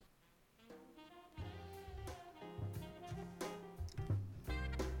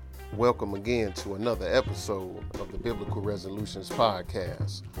Welcome again to another episode of the Biblical Resolutions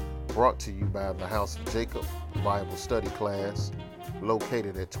Podcast, brought to you by the House of Jacob Bible Study Class,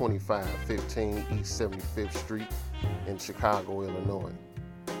 located at 2515 East 75th Street in Chicago, Illinois.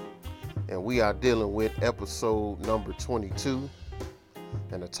 And we are dealing with episode number 22,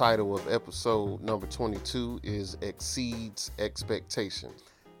 and the title of episode number 22 is Exceeds Expectations.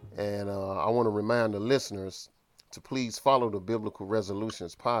 And I want to remind the listeners to please follow the Biblical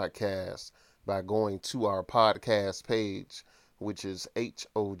Resolutions Podcast by going to our podcast page, which is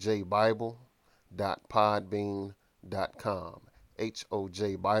hojbible.podbean.com.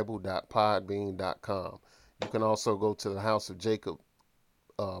 hojbible.podbean.com. You can also go to the House of Jacob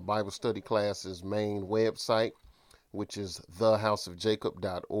Bible Study Class's main website, which is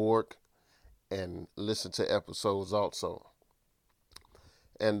thehouseofjacob.org, and listen to episodes also.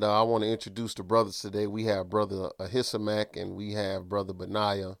 And I want to introduce the brothers today. We have Brother Ahisamach and we have Brother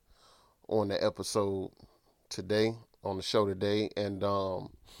Benaiah on the episode today, on the show today. And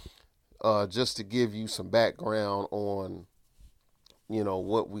just to give you some background on,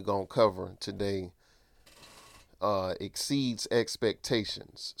 what we're going to cover today, exceeds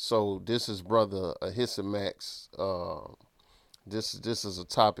expectations. So this is Brother Ahisamach's, this is a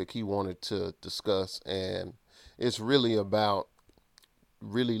topic he wanted to discuss, and it's really about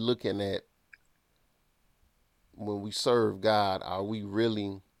really looking at, when we serve God, are we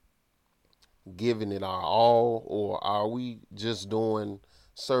really giving it our all, or are we just doing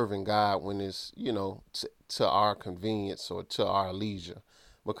serving God when it's, to our convenience or to our leisure?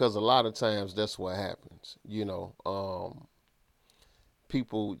 Because a lot of times that's what happens.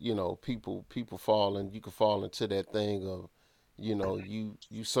 People fall, and you can fall into that thing of, you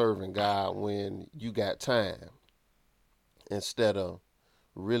serving God when you got time, instead of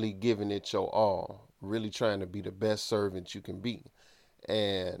really giving it your all, really trying to be the best servant you can be.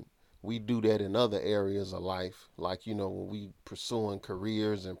 And we do that in other areas of life, like, when we pursuing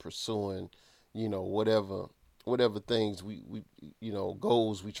careers and pursuing, whatever things we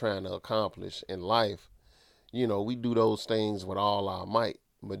goals we trying to accomplish in life. We do those things with all our might.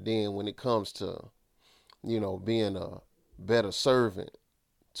 But then when it comes to, being a better servant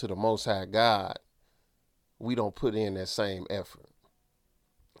to the Most High God, we don't put in that same effort,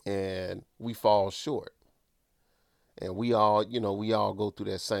 and we fall short. And we all go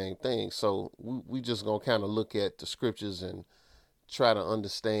through that same thing. So we just gonna kind of look at the scriptures and try to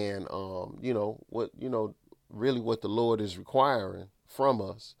understand, really what the Lord is requiring from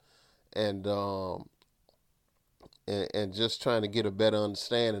us, and just trying to get a better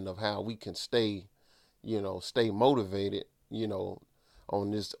understanding of how we can stay motivated,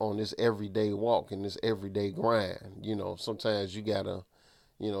 on this everyday walk and this everyday grind. Sometimes you gotta,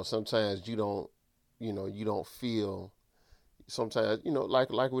 sometimes you don't feel, sometimes,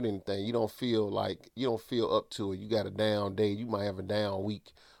 like with anything, you don't feel up to it. You got a down day, you might have a down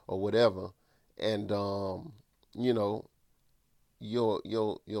week or whatever. And,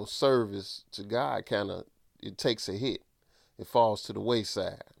 your service to God it takes a hit. It falls to the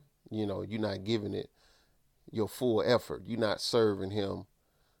wayside. You're not giving it your full effort. You're not serving him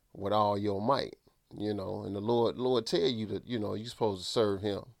with all your might, and the Lord tell you that, you're supposed to serve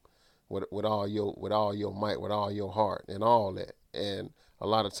him with all your might, with all your heart and all that. And a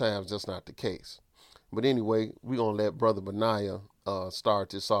lot of times that's not the case. But anyway, we're going to let Brother Benaiah start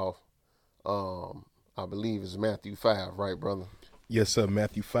this off. I believe it's Matthew 5, right, brother? Yes, sir,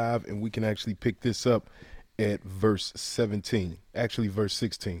 Matthew 5, and we can actually pick this up at verse 17. Actually, verse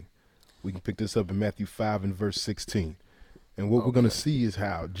 16. We can pick this up in Matthew 5 and verse 16. And what we're going to see is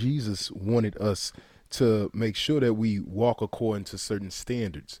how Jesus wanted us to make sure that we walk according to certain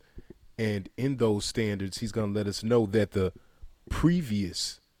standards. And in those standards, he's going to let us know that the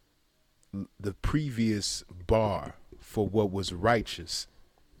previous bar for what was righteous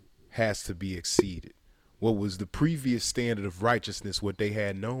has to be exceeded. What was the previous standard of righteousness, what they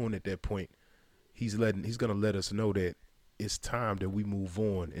had known at that point, he's going to let us know that it's time that we move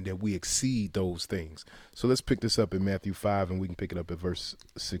on and that we exceed those things. So let's pick this up in Matthew 5, and we can pick it up at verse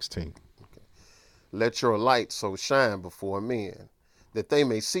 16. Okay. Let your light so shine before men, that they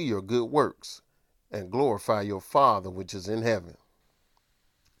may see your good works and glorify your Father which is in heaven.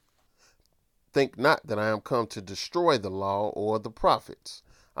 Think not that I am come to destroy the law or the prophets.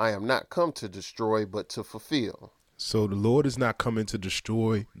 I am not come to destroy, but to fulfill. So the Lord is not coming to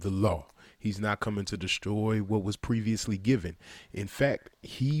destroy the law. He's not coming to destroy what was previously given. In fact,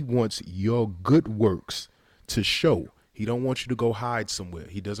 he wants your good works to show. He don't want you to go hide somewhere.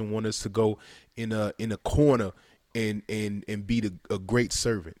 He doesn't want us to go in a corner and be a great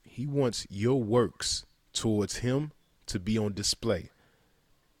servant. He wants your works towards him to be on display.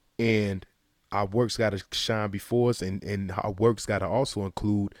 and our works got to shine before us, and our works got to also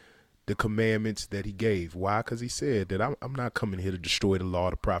include the commandments that he gave. Why? Because he said that I'm not coming here to destroy the law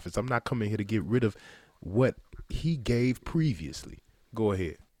of the prophets. I'm not coming here to get rid of what he gave previously. Go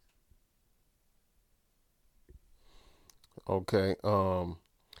ahead. Okay.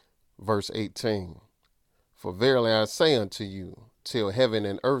 Verse 18. For verily I say unto you, till heaven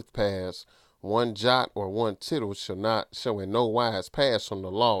and earth pass, one jot or one tittle shall in no wise pass from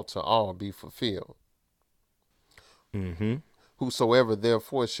the law till all be fulfilled. Mm-hmm. Whosoever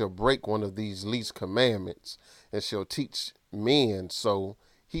therefore shall break one of these least commandments and shall teach men so,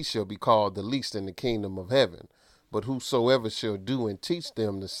 he shall be called the least in the kingdom of heaven. But whosoever shall do and teach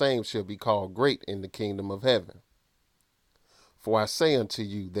them, the same shall be called great in the kingdom of heaven. For I say unto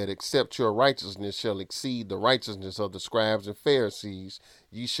you that except your righteousness shall exceed the righteousness of the scribes and Pharisees,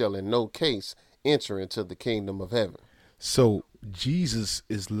 ye shall in no case enter into the kingdom of heaven. So Jesus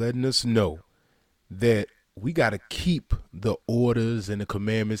is letting us know that we got to keep the orders and the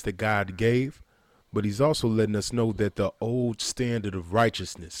commandments that God gave, but he's also letting us know that the old standard of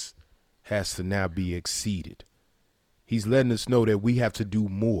righteousness has to now be exceeded. He's letting us know that we have to do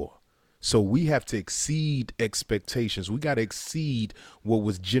more. So we have to exceed expectations. We got to exceed what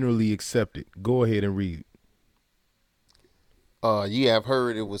was generally accepted. Go ahead and read. Ye have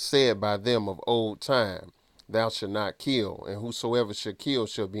heard it was said by them of old time, thou shalt not kill, and whosoever shall kill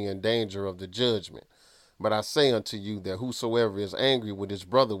shall be in danger of the judgment. But I say unto you that whosoever is angry with his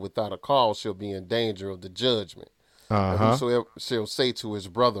brother without a cause shall be in danger of the judgment. And whosoever shall say to his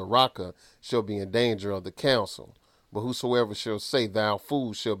brother, Raka, shall be in danger of the council. But whosoever shall say, thou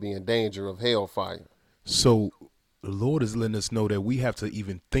fool, shall be in danger of hellfire. So the Lord is letting us know that we have to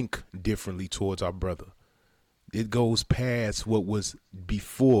even think differently towards our brother. It goes past what was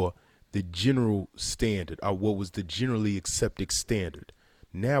before the general standard, or what was the generally accepted standard.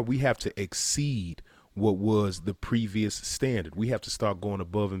 Now we have to exceed what was the previous standard. We have to start going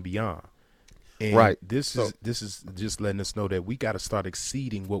above and beyond. And right. This is just letting us know that we got to start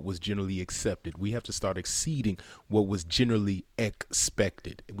exceeding what was generally accepted. We have to start exceeding what was generally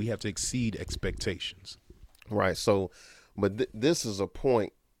expected. We have to exceed expectations. Right. So, but this is a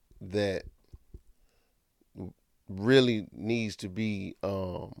point that really needs to be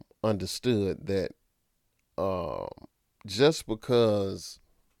understood, that just because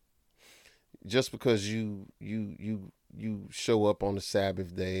you show up on the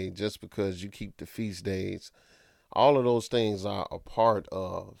Sabbath day, just because you keep the feast days, all of those things are a part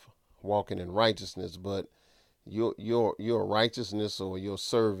of walking in righteousness. But your righteousness or your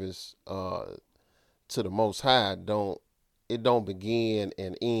service to the Most High don't begin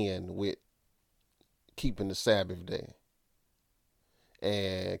and end with keeping the Sabbath day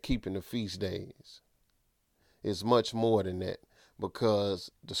and keeping the feast days. It's much more than that,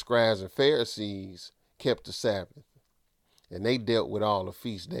 because the scribes and Pharisees kept the Sabbath and they dealt with all the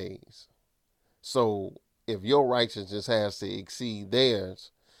feast days. So if your righteousness has to exceed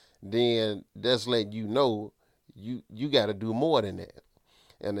theirs, then that's letting you know you got to do more than that.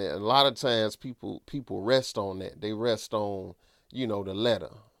 And a lot of times people rest on that. They rest on, the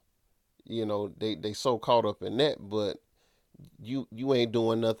letter. They so caught up in that, but you ain't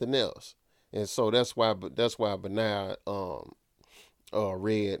doing nothing else. And so that's why Benaiah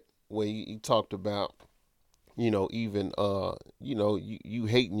read where he talked about, even you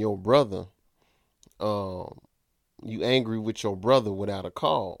hating your brother, you angry with your brother without a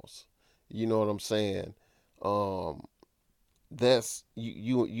cause. You know what I'm saying? That's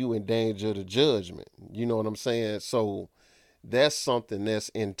you in danger of the judgment. You know what I'm saying? So that's something that's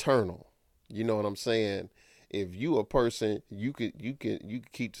internal. You know what I'm saying? If you a person, you could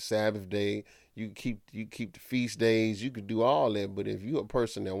keep the Sabbath day, you keep the feast days, you could do all that. But if you a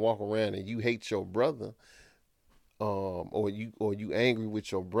person that walk around and you hate your brother, or you angry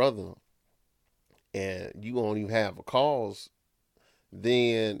with your brother, and you don't even have a cause,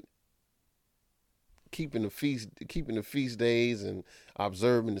 then keeping the feast days and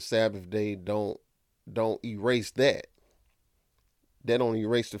observing the Sabbath day don't erase that. That don't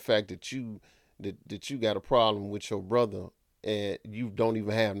erase the fact that you got a problem with your brother and you don't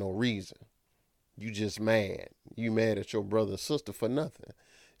even have no reason. You just mad. You mad at your brother or sister for nothing.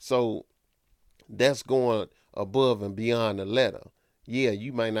 So that's going above and beyond the letter. Yeah,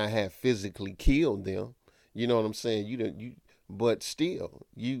 you might not have physically killed them. You know what I'm saying? But still,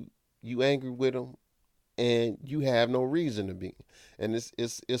 you angry with them, and you have no reason to be. And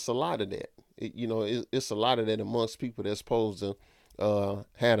it's a lot of that. It's a lot of that amongst people that's supposed to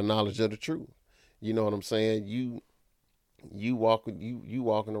have the knowledge of the truth. You know what I'm saying? You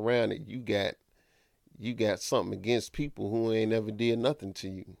walking around and you got something against people who ain't ever did nothing to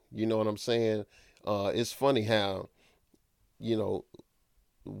you. You know what I'm saying? It's funny how, you know,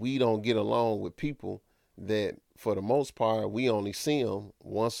 we don't get along with people that, for the most part, we only see them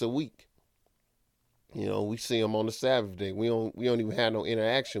once a week. You know, we see them on the Sabbath day. We don't even have no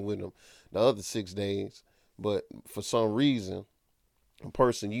interaction with them the other 6 days. But for some reason, a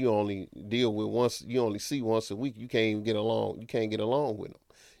person you only deal with once, you only see once a week, you can't even get along. You can't get along with them.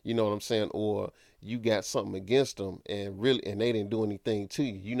 You know what I'm saying? Or you got something against them, and they didn't do anything to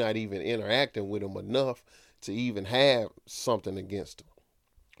you. You're not even interacting with them enough to even have something against them.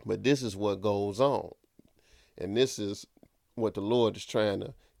 But this is what goes on, and this is what the Lord is trying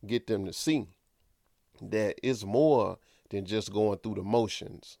to get them to see, that it's more than just going through the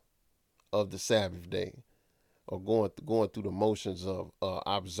motions of the Sabbath day, or going through the motions of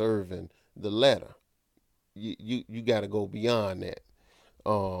observing the letter. You got to go beyond that.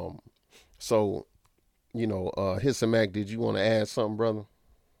 Um, so Hisamak, did you want to add something, brother?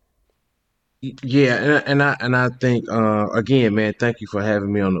 Yeah, and I think again, man, thank you for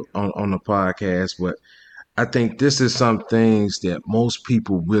having me on the podcast. But I think this is some things that most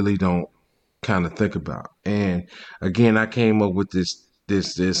people really don't kind of think about. And again, I came up with this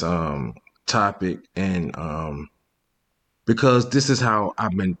topic, and because this is how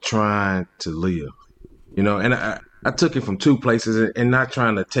I've been trying to live, and I took it from two places, and not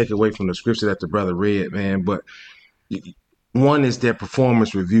trying to take away from the scripture that the brother read, man, but one is their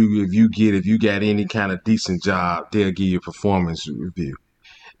performance review. If you got any kind of decent job, they'll give you a performance review.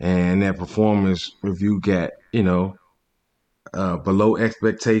 And that performance review got, below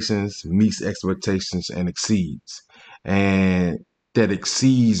expectations, meets expectations, and exceeds. And that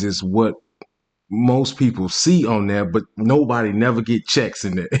exceeds is what most people see on there, but nobody never get checks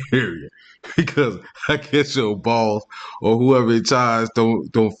in that area because I guess your boss or whoever in charge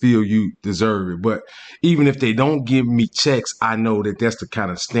don't feel you deserve it. But even if they don't give me checks, I know that that's the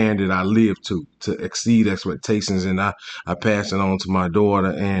kind of standard I live to exceed expectations, and I pass it on to my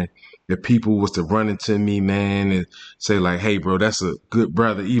daughter. And if people was to run into me, man, and say like, "Hey, bro, that's a good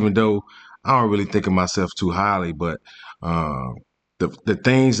brother," even though I don't really think of myself too highly, but um, the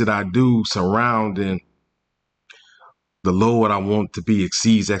things that I do surrounding the Lord I want to be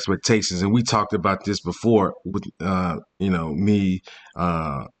exceeds expectations. And we talked about this before with me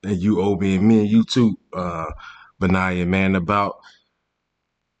and you, Obi, and me and you too, Benaiah, man, about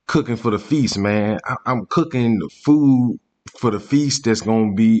cooking for the feast, man. I'm cooking the food for the feast that's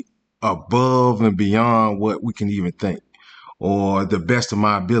gonna be above and beyond what we can even think, or the best of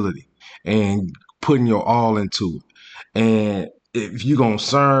my ability, and putting your all into it. And if you're going to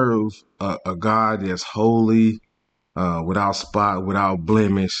serve a God that's holy, without spot, without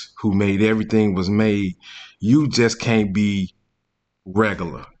blemish, who made everything was made, you just can't be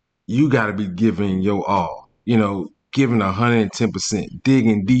regular. You got to be giving your all, giving 110%,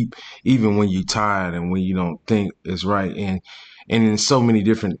 digging deep, even when you're tired and when you don't think it's right. And in so many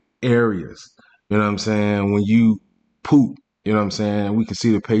different areas, you know what I'm saying? When you poop, you know what I'm saying? We can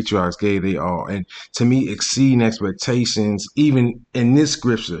see the patriarchs gave they all. And to me, exceeding expectations, even in this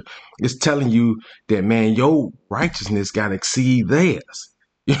scripture, it's telling you that, man, your righteousness got to exceed theirs.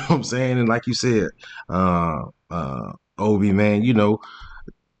 You know what I'm saying? And like you said, uh, Obi, man, your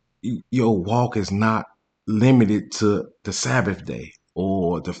walk is not limited to the Sabbath day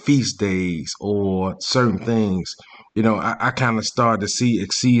or the feast days or certain things. I kind of started to see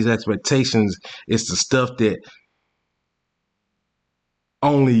exceeds expectations. It's the stuff that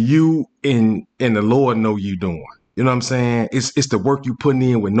only you and the Lord know you doing. You know what I'm saying? It's the work you putting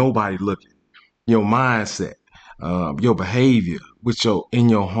in with nobody looking. Your mindset, your behavior with in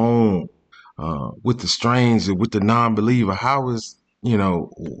your home, with the stranger, with the non-believer. How is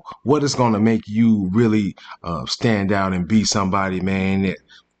what is going to make you really stand out and be somebody, man,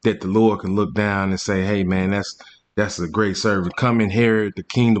 that the Lord can look down and say, hey, man, that's a great servant. Come inherit the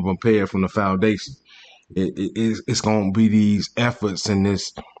kingdom prepared from the foundation. It's going to be these efforts and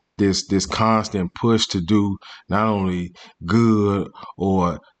this constant push to do not only good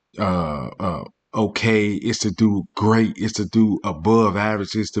or okay, it's to do great, it's to do above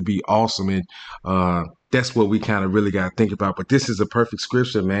average, it's to be awesome. And that's what we kind of really got to think about. But this is a perfect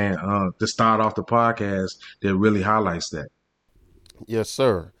scripture, man, to start off the podcast that really highlights that. Yes,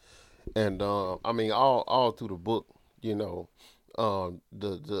 sir. And I mean, all through the book, the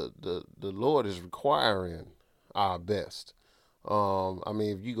Lord is requiring our best. I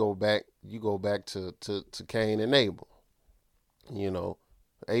mean, if you go back to Cain and Abel. You know,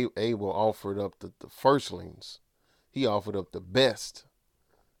 Abel offered up the firstlings. He offered up the best,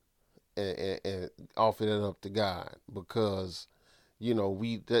 and offered it up to God, because you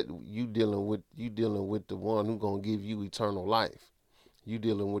dealing with the one who gonna give you eternal life. You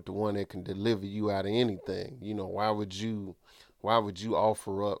dealing with the one that can deliver you out of anything. Why would you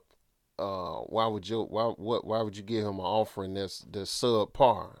offer up? Why would you give him an offering that's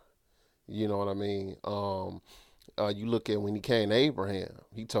subpar? You know what I mean? You look at when he came to Abraham.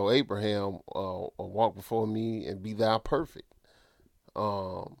 He told Abraham, "Walk before me and be thou perfect."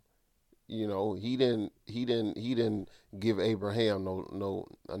 Um, he didn't give Abraham no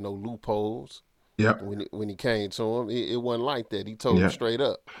loopholes Yep. when he came to him. It wasn't like that. He told him Yep. straight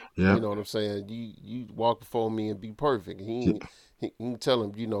up. You Yep. know what I'm saying? You walk before me and be perfect. He tell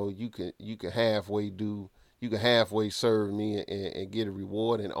him, you can halfway serve me and get a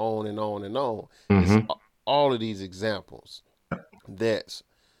reward, and on and on and on. It's Mm-hmm. all of these examples that's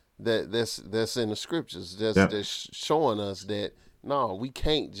that's in the scriptures Yep. that's showing us that no, we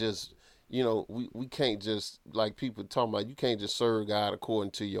can't just we can't just, like people talking about, you can't just serve God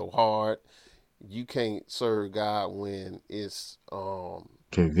according to your heart. You can't serve God when it's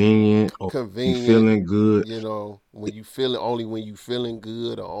Convenient, or you convenient. feeling good. When you feeling only when you feeling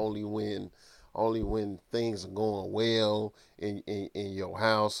good, or only when things are going well in your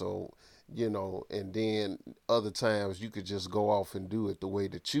house, or and then other times you could just go off and do it the way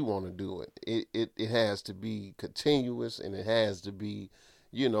that you want to do it. It has to be continuous, and it has to be,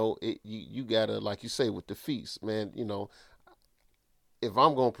 you gotta, like you say with the feast, man. If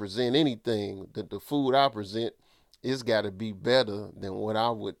I'm gonna present anything, that the food I present, it's got to be better than what I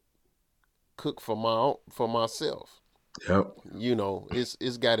would cook for myself. Yep.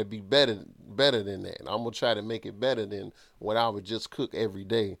 It's got to be better than that. I'm gonna try to make it better than what I would just cook every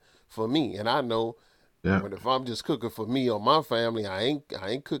day for me. And I know, Yep. but if I'm just cooking for me or my family, I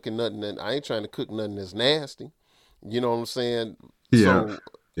ain't cooking nothing. I ain't trying to cook nothing that's nasty. You know what I'm saying? Yeah. So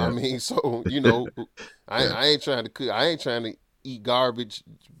I Yeah. mean, Yeah. I ain't trying to cook. I ain't trying to eat garbage.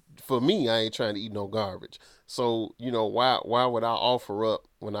 For me, I ain't trying to eat no garbage. So why would I offer up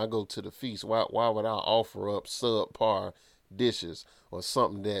when I go to the feast? Why would I offer up subpar dishes, or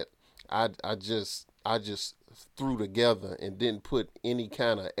something that I just threw together and didn't put any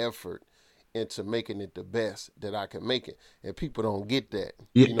kind of effort into making it the best that I can make it? And people don't get that.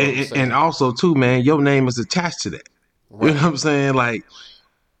 Yeah. You know what I'm And saying? also too, man, your name is attached to that. You know Right. what I'm saying? Like,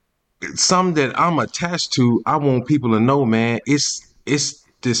 something that I'm attached to, I want people to know, man, it's this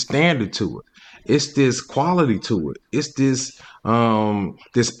standard to it. It's this quality to it. It's this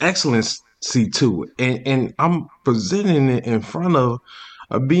excellency to it. And I'm presenting it in front of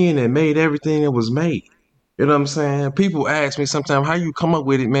a being that made everything that was made. You know what I'm saying? People ask me sometimes how you come up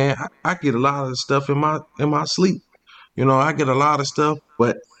with it, man. I get a lot of stuff in my sleep. I get a lot of stuff,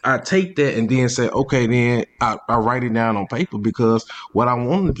 but I take that and then say, okay, then I write it down on paper, because what I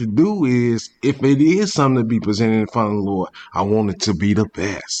wanted to do is, if it is something to be presented in front of the Lord, I want it to be the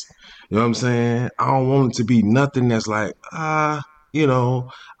best. You know what I'm saying? I don't want it to be nothing that's like, you know,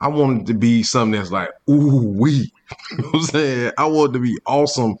 I want it to be something that's like, ooh, wee. You know what I'm saying? I want it to be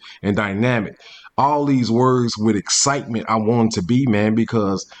awesome and dynamic. All these words with excitement, I want it to be, man,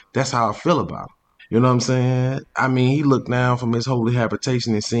 because that's how I feel about it. You know what I'm saying? I mean, he looked down from his holy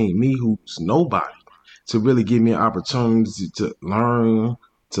habitation and seen me, who's nobody, to really give me an opportunity to learn,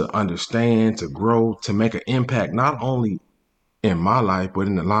 to understand, to grow, to make an impact, not only in my life, but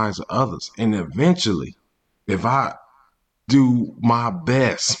in the lives of others. And eventually, if I do my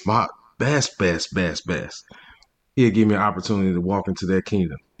best, he'll give me an opportunity to walk into that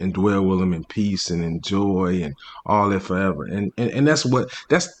kingdom and dwell with him in peace and in joy and all that forever. And that's the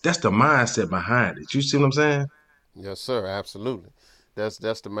mindset behind it. You see what I'm saying? Yes, sir. Absolutely. That's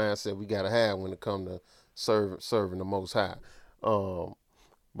the mindset we gotta have when it comes to serving the Most High. Um,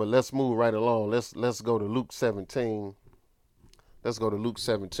 but let's move right along. Let's go to Luke 17. Let's go to Luke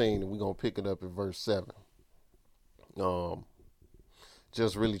 17, and we're gonna pick it up at verse 7. Um,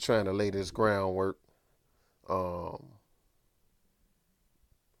 just really trying to lay this groundwork, um,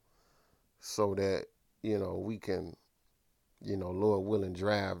 so that we can, Lord willing,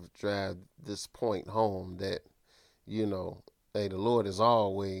 drive this point home that you know, hey, the Lord is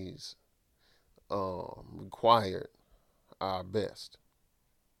always required our best.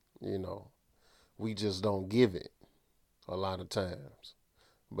 You know, we just don't give it a lot of times,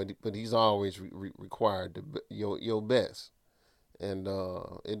 but He's always required your best, and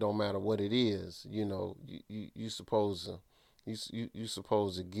it don't matter what it is. You supposed to you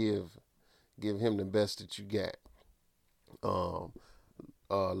supposed to give Him the best that you got. Um,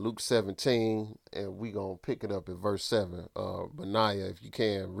 Luke 17, and we gonna pick it up at verse 7. Benaiah, if you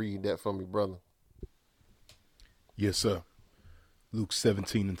can read that for me, brother. Yes, sir. Luke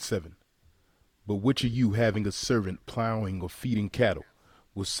 17 and 7. But which of you, having a servant plowing or feeding cattle,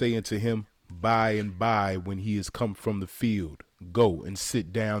 will say unto him, by and by, when he is come from the field, go and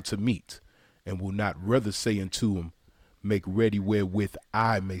sit down to meat, and will not rather say unto him, make ready wherewith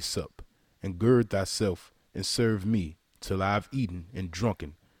I may sup, and gird thyself, and serve me, till I have eaten and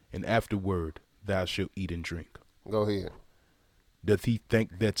drunken, and afterward thou shalt eat and drink? Go ahead. Doth he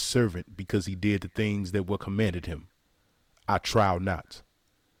thank that servant because he did the things that were commanded him? I trow not.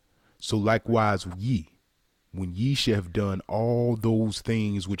 So likewise ye, when ye shall have done all those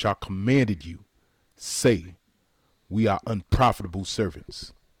things which are commanded you, say, we are unprofitable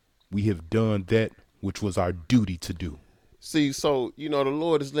servants. We have done that which was our duty to do. See, so, the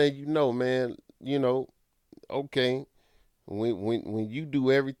Lord is letting you know, man, okay, when you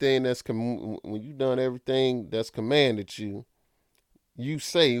do everything when you done everything that's commanded you, you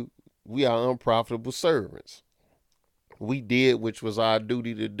say we are unprofitable servants. We did which was our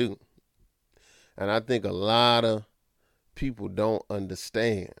duty to do. And I think a lot of people don't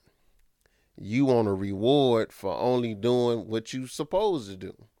understand. You want a reward for only doing what you supposed to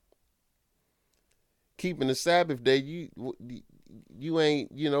do. Keeping the Sabbath day, you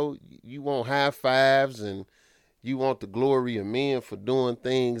ain't, you want high fives and you want the glory of men for doing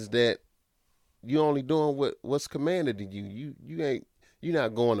things that you only doing what's commanded to you. You're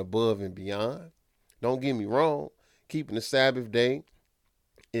not going above and beyond. Don't get me wrong. Keeping the Sabbath day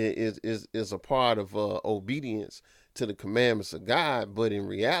is a part of obedience to the commandments of God, but in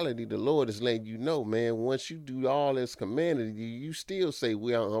reality, the Lord is letting you know, man, once you do all that's commanded you, you still say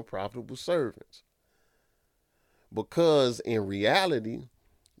we are unprofitable servants. Because in reality,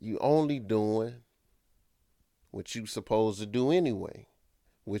 you only doing what you supposed to do anyway,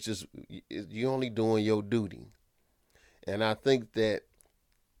 which is you only doing your duty. And I think that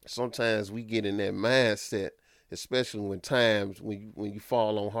sometimes we get in that mindset, especially when you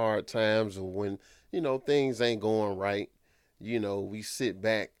fall on hard times or when, things ain't going right, we sit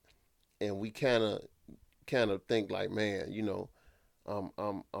back and we kind of think like, man, I'm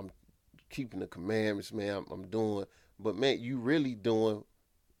keeping the commandments, man, I'm doing, but man, you really doing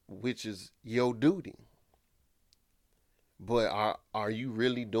which is your duty. But are you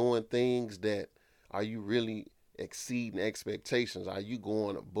really doing things are you really exceeding expectations? Are you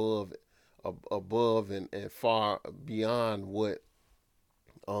going above and far beyond what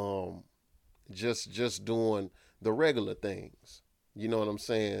just doing the regular things? You know what I'm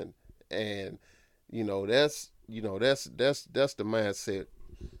saying? And that's the mindset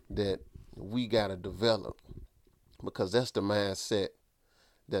that we got to develop, because that's the mindset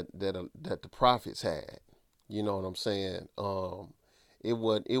that the prophets had. You know what I'm saying? It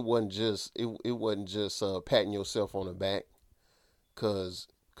wasn't just patting yourself on the back because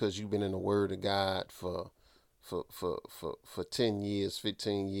you've been in the Word of God for 10 years,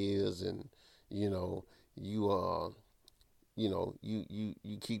 15 years, and you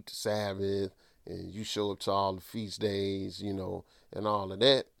keep the Sabbath and you show up to all the feast days, and all of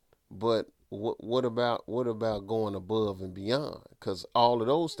that. But what about going above and beyond? Because all of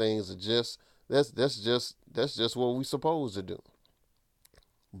those things are just that's just what we supposed to do.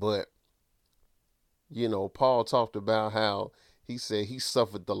 But Paul talked about how he said he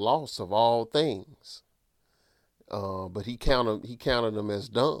suffered the loss of all things, but he counted them as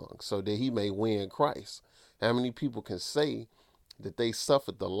dung so that he may win Christ. How many people can say that they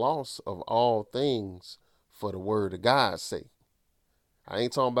suffered the loss of all things for the word of God's sake? I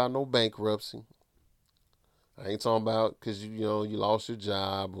ain't talking about no bankruptcy. I ain't talking about because you lost your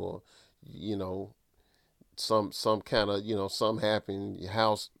job or some kind of something happened, your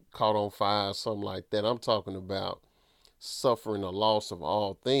house caught on fire, something like that. I'm talking about suffering a loss of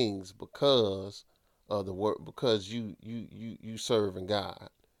all things because of the word, because you serving God.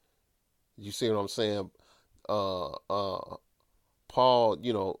 You see what I'm saying? Paul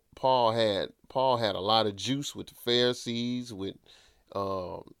had a lot of juice with the Pharisees.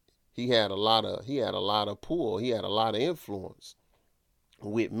 He had a lot of pull. He had a lot of influence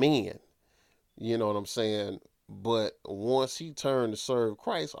with men. You know what I'm saying? But once he turned to serve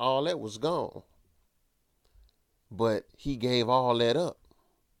Christ, all that was gone. But he gave all that up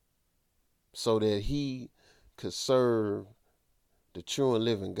so that he could serve the true and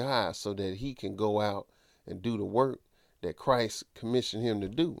living God, so that he can go out and do the work that Christ commissioned him to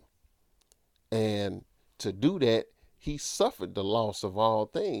do. And to do that, he suffered the loss of all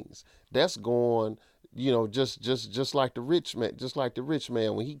things. That's going, just like the rich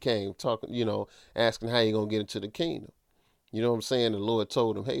man when he came talking, asking how you gonna get into the kingdom. You know what I'm saying? The Lord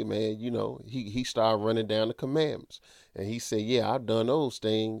told him, hey man, he started running down the commandments. And he said, yeah, I've done those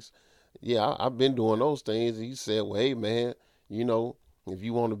things. Yeah, I've been doing those things. And he said, well, hey man, If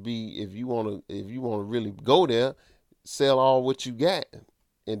you want to be, if you want to really go there, sell all what you got,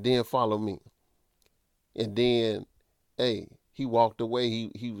 and then follow me. And then, hey, he walked away.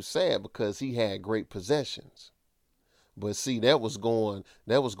 He was sad because he had great possessions. But see, that was going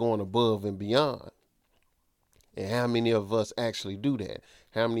above and beyond. And how many of us actually do that?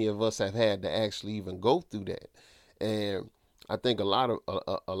 How many of us have had to actually even go through that? And I think a lot of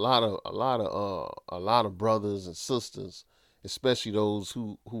brothers and sisters, especially those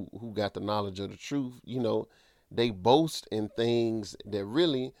who got the knowledge of the truth, they boast in things that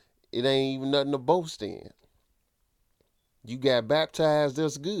really it ain't even nothing to boast in. You got baptized,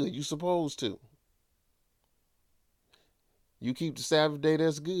 that's good. You supposed to. You keep the Sabbath day,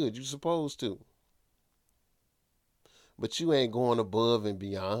 that's good. You supposed to. But you ain't going above and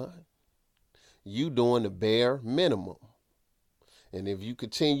beyond. You doing the bare minimum. And if you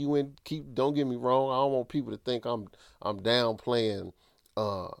continue and don't get me wrong, I don't want people to think I'm downplaying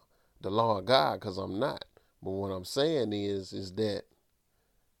uh, the law of God, because I'm not. But what I'm saying is that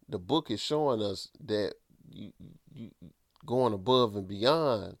the book is showing us that you going above and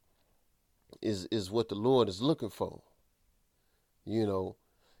beyond is what the Lord is looking for. You know,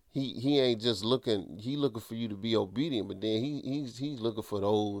 he ain't just looking. He looking for you to be obedient, but then he's looking for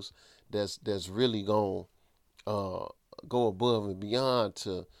those that's really going uh go above and beyond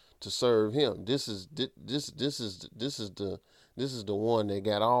to serve him. This is the one that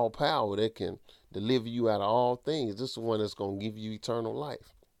got all power, that can deliver you out of all things. This is the one that's gonna give you eternal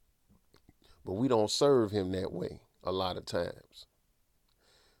life. But we don't serve him that way a lot of times.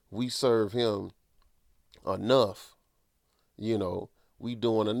 We serve him enough, you know. We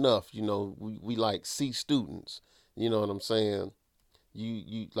doing enough, we like C students. You know what I'm saying?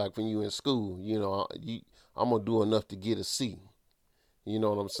 You like when you in school, I'm gonna do enough to get a C. You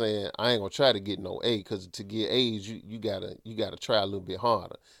know what I'm saying? I ain't gonna try to get no A, because to get A's you gotta try a little bit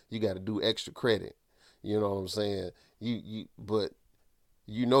harder. You gotta do extra credit. You know what I'm saying? But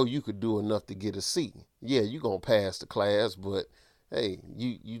you could do enough to get a C. Yeah, you gonna pass the class, but hey,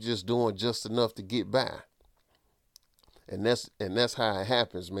 you just doing just enough to get by. And that's how it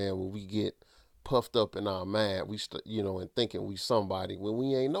happens, man. When we get puffed up in our mind, and thinking we somebody when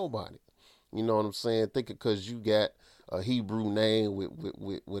we ain't nobody. You know what I'm saying? Thinking because you got a Hebrew name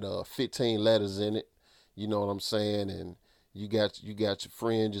with 15 letters in it. You know what I'm saying? And you got your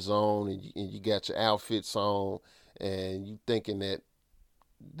fringes on, and you got your outfits on, and you thinking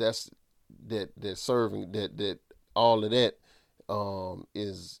that's that serving that all of that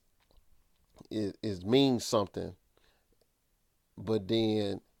is means something. But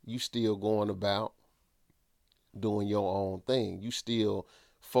then you still going about doing your own thing. You still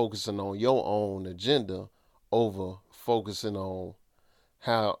focusing on your own agenda over focusing on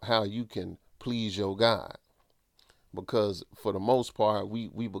how you can please your God. Because for the most part,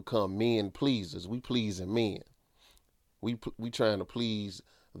 we become men pleasers. We pleasing men. We trying to please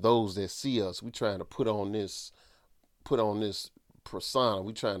those that see us. We trying to put on this persona.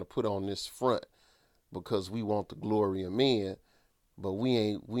 We trying to put on this front because we want the glory of men. But we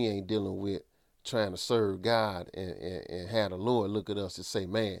ain't dealing with trying to serve God and have the Lord look at us and say,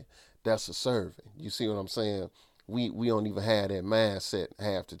 man, that's a servant. You see what I'm saying? We don't even have that mindset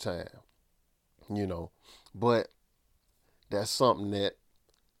half the time, you know. But that's something that,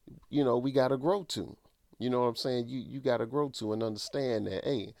 we got to grow to. You know what I'm saying? You got to grow to and understand that,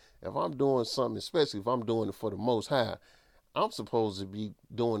 hey, if I'm doing something, especially if I'm doing it for the Most High, I'm supposed to be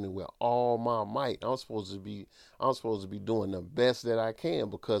doing it with all my might. I'm supposed to be doing the best that I can,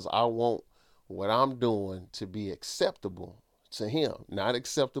 because I want what I'm doing to be acceptable to him, not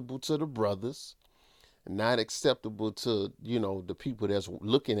acceptable to the brothers, not acceptable to, the people that's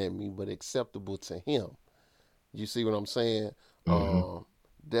looking at me, but acceptable to him. You see what I'm saying? Mm-hmm.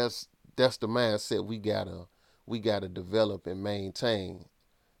 That's that's the mindset we gotta develop and maintain,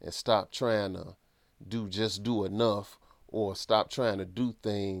 and stop trying to do enough, or stop trying to do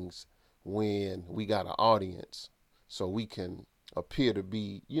things when we got an audience, so we can appear to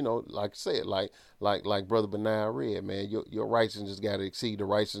be, like I said, like Brother Benai read, man, your righteousness got to exceed the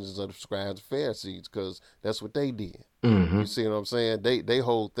righteousness of the scribes and Pharisees, because that's what they did. Mm-hmm. You see what I'm saying? They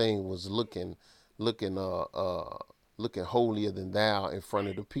whole thing was looking holier than thou in front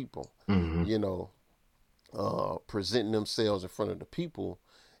of the people. Mm-hmm. You know, presenting themselves in front of the people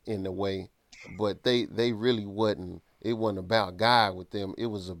in a way, but they really wasn't. It wasn't about God with them. It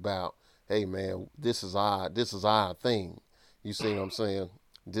was about, hey man, this is our thing. You see what I'm saying?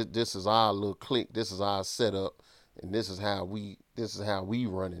 This is our little clique. This is our setup, and this is how we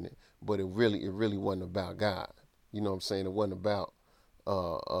running it. But it really wasn't about God. You know what I'm saying? It wasn't about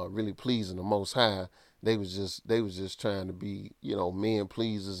really pleasing the Most High, They was just trying to be, men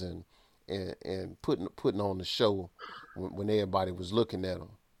pleasers and putting on the show when everybody was looking at them.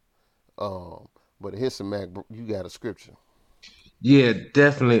 But here's some Mac. You got a scripture. Yeah,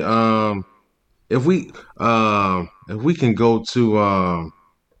 definitely. If we can go to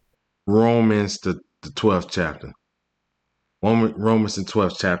Romans the 12th chapter. Romans the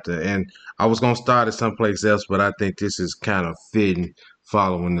 12th chapter. And I was gonna start at someplace else, but I think this is kind of fitting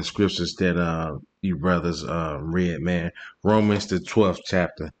following the scriptures that you brothers read, man. Romans the 12th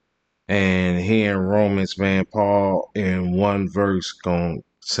chapter. And here in Romans, man, Paul in one verse gonna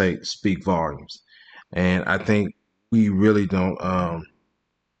speak volumes. And I think we really don't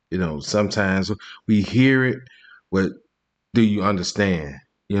sometimes we hear it, but do you understand?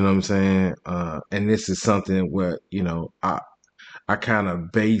 You know what I'm saying? And this is something where, I kind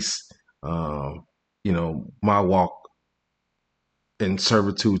of base, my walk in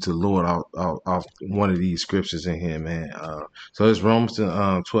servitude to the Lord off one of these scriptures in here, man. So it's Romans the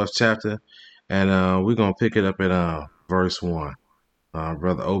 12th chapter, and we're gonna pick it up at verse 1.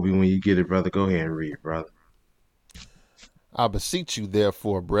 Brother Obi, when you get it, brother, go ahead and read, brother. I beseech you,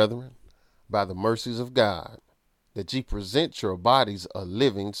 therefore, brethren, by the mercies of God, that ye present your bodies a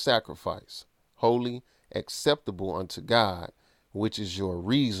living sacrifice, holy, acceptable unto God, which is your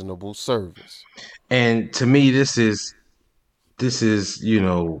reasonable service. And to me, this is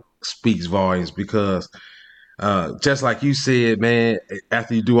speaks volumes because just like you said, man,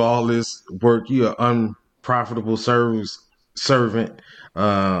 after you do all this work, you're an unprofitable servant.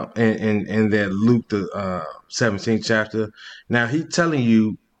 In that Luke the 17th chapter. Now he telling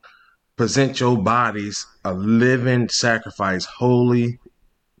you present your bodies a living sacrifice, holy,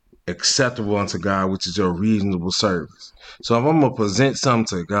 acceptable unto God, which is your reasonable service. So if I'm gonna present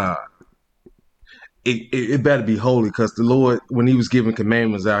something to God, it better be holy, because the Lord, when he was giving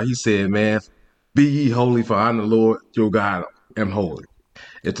commandments out, he said, man, be ye holy, for I, the Lord your God, am holy.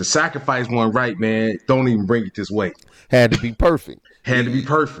 If the sacrifice wasn't right, man, don't even bring it this way. Had to be perfect. Had to be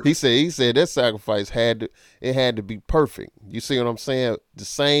perfect. He said that sacrifice had to be perfect. You see what I'm saying? The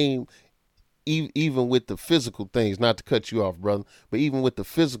same, even with the physical things, not to cut you off, brother, but even with the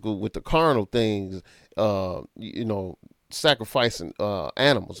physical, with the carnal things, sacrificing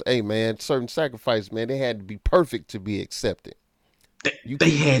animals. Hey, man, certain sacrifices, man, they had to be perfect to be accepted. They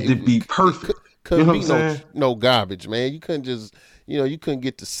had to be perfect. Couldn't be no garbage, man. You couldn't just, you couldn't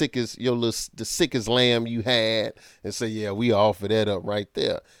get the sickest lamb you had and say, yeah, we offer that up right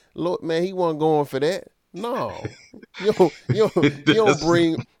there. Lord, man, he wasn't going for that. No, you don't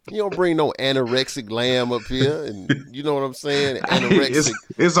bring no anorexic lamb up here, and you know what I'm saying? Anorexic.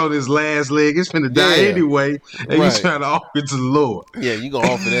 It's on his last leg. It's finna die anyway, and you trying to offer it to the Lord. Yeah, you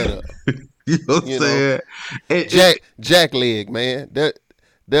gonna offer that up. You know what I'm saying? Jack leg, man.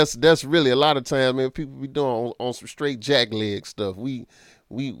 That's really a lot of times, man. People be doing on some straight jack leg stuff. We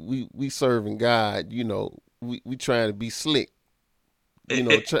serving God. We trying to be slick.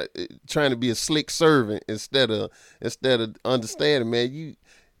 Trying to be a slick servant instead of understanding, man.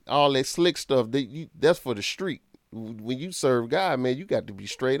 All that slick stuff that's for the street. When you serve God, man, you got to be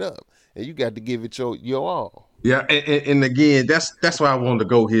straight up and you got to give it your all. Yeah, and again, that's why I wanted to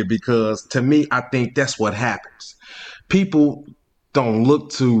go here, because to me, I think that's what happens. People don't look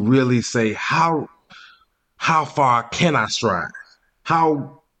to really say how far can I strive?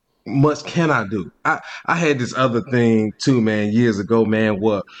 How much can I do? I had this other thing too, man, years ago, man,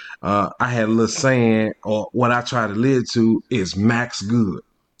 what I had a little saying, or what I try to live to is max good.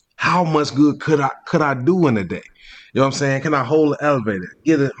 How much good could I do in a day? You know what I'm saying? Can I hold an elevator,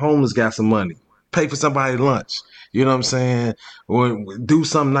 get a homeless guy some money, pay for somebody lunch? You know what I'm saying? Or do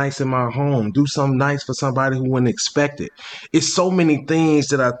something nice in my home, do something nice for somebody who wouldn't expect it. It's so many things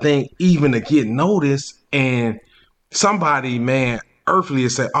that I think even to get noticed, and somebody, man, earthly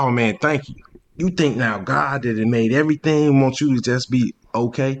say, oh man, thank you. You think now God that it made everything want you to just be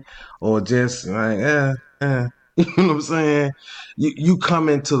okay, or just like you know what I'm saying? You come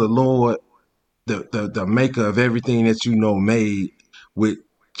into the Lord, the maker of everything that made, with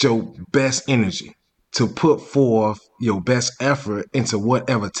your best energy to put forth your best effort into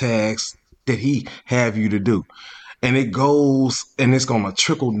whatever task that he have you to do. And it goes, and it's going to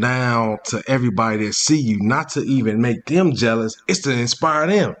trickle down to everybody that see you, not to even make them jealous. It's to inspire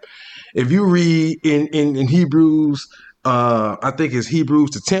them. If you read in Hebrews, I think it's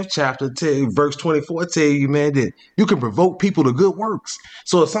Hebrews, the 10th chapter, verse 24, tell you, man, that you can provoke people to good works.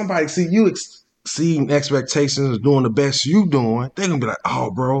 So if somebody see you exceeding expectations of doing the best you doing, they're going to be like,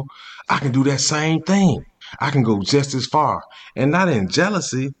 oh, bro, I can do that same thing. I can go just as far, and not in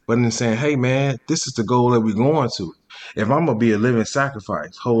jealousy, but in saying, hey, man, this is the goal that we're going to. if I'm gonna be a living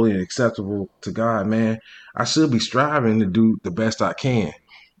sacrifice, holy and acceptable to God, man, I should be striving to do the best I can,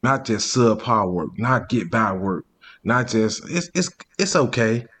 not just subpar work, not get by work, not just it's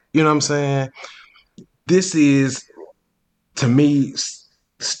okay. You know what I'm saying? This is to me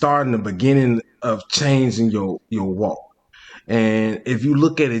starting the beginning of changing your walk. And if you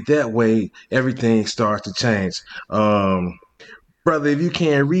look at it that way, everything starts to change. Brother, if you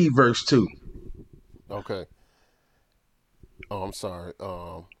can read verse 2. Okay. Oh, I'm sorry.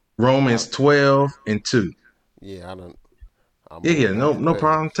 Romans 12 and 2. Yeah, I Yeah, moved yeah, down no the page.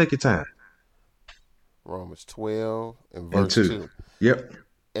 problem. Take your time. Romans 12 and And verse 2. 2. Yep.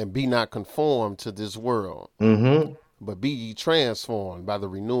 And be not conformed to this world, Mm-hmm. but be ye transformed by the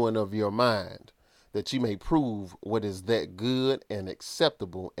renewing of your mind, that ye may prove what is that good and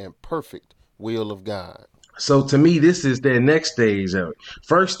acceptable and perfect will of God. So to me, this is their next stage of it.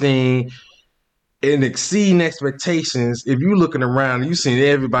 First thing, in exceeding expectations, if you're looking around and you seeing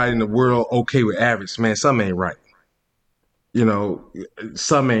everybody in the world okay with average, man, something ain't right. You know,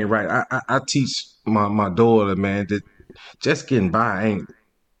 something ain't right. I teach my daughter, man, that just getting by ain't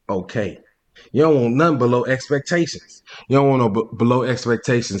okay. You don't want nothing below expectations. You don't want no below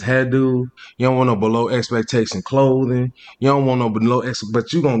expectations hairdo. You don't want no below expectation clothing. You don't want no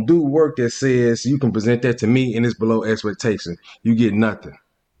but you gonna do work that says you can present that to me and it's below expectation. You get nothing.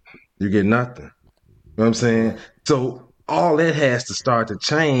 You get nothing. You know what I'm saying? Right. So all that has to start to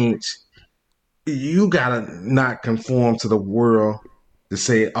change. You gotta not conform to the world to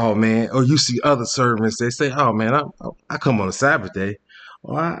say, oh man, or you see other servants, they say, oh man, I come on a Sabbath day,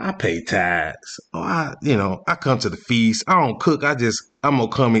 or I pay tithes, or I come to the feast. I don't cook, I'm gonna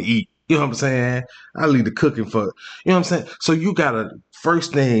come and eat. You know what I'm saying? I leave the cooking for, you know what I'm saying? So you gotta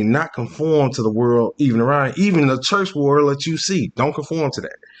first thing not conform to the world, even the church world that you see. Don't conform to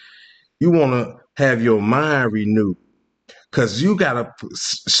that. You wanna have your mind renewed. Because you got to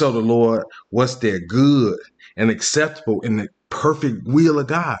show the Lord what's their good and acceptable in the perfect will of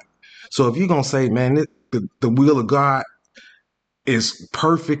God. So if you're going to say, man, the will of God is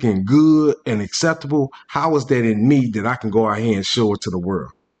perfect and good and acceptable, how is that in me that I can go out here and show it to the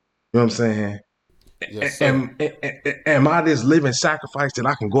world? You know what I'm saying? Yes, sir. Am I this living sacrifice that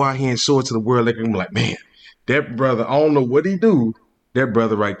I can go out here and show it to the world? They can be like, man, that brother, I don't know what he do. That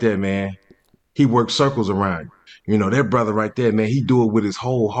brother right there, man, he works circles around you. You know, that brother right there, man, he do it with his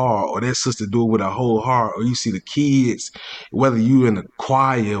whole heart, or that sister do it with her whole heart, or you see the kids, whether you in the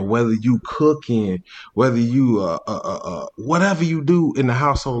choir, whether you cooking, whether you, whatever you do in the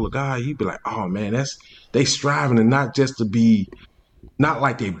household of God, you be like, oh man, they striving to not just to be, not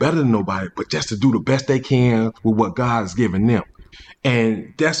like they better than nobody, but just to do the best they can with what God has given them.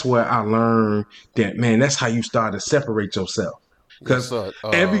 And that's where I learned that, man, that's how you start to separate yourself. Yes, Because sir.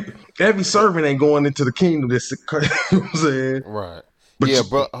 every servant ain't going into the kingdom. That's you know what I'm saying. Right. But Yeah,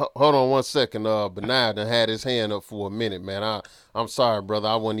 bro. Hold on one second. Benai done had his hand up for a minute, man. I'm sorry, brother.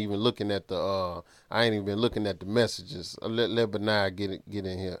 I wasn't even looking at the. I ain't even looking at the messages. Let Benai get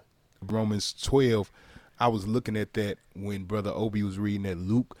in here. Romans 12, I was looking at that when Brother Obi was reading that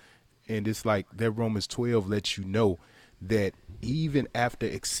Luke, and it's like that Romans 12 lets you know that even after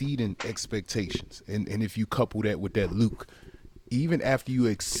exceeding expectations, and if you couple that with that Luke, even after you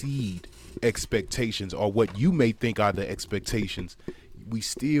exceed expectations or what you may think are the expectations, we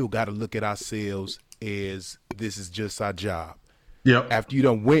still got to look at ourselves as this is just our job. yep, After you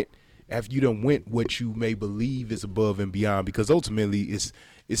done went what you may believe is above and beyond, because ultimately it's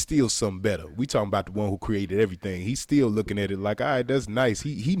still something better. We talking about the one who created everything. He's still looking at it like, all right, that's nice.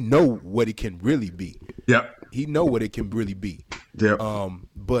 He know what it can really be. yep, He know what it can really be. yep,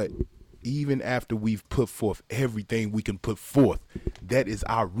 But even after we've put forth everything we can put forth, that is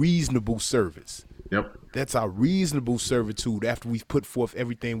our reasonable service. yep. That's our reasonable servitude after we've put forth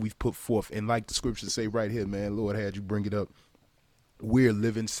everything we've put forth. And like the scriptures say right here, man, Lord had you bring it up, we're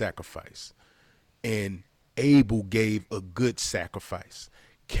living sacrifice. And Abel gave a good sacrifice.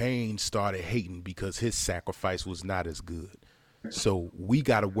 Cain started hating because his sacrifice was not as good. So we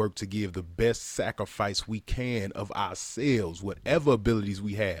got to work to give the best sacrifice we can of ourselves, whatever abilities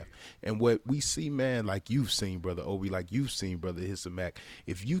we have. And what we see, man, like you've seen, Brother Obi, like you've seen, Brother Hisamak,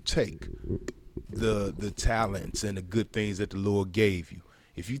 if you take the talents and the good things that the Lord gave you,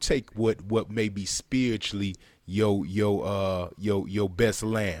 if you take what may be spiritually your best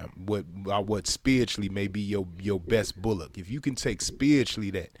lamb, what spiritually may be your best bullock, if you can take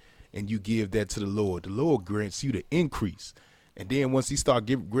spiritually that and you give that to the Lord grants you the increase. And then once he start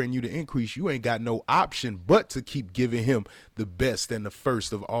granting you the increase, you ain't got no option but to keep giving him the best and the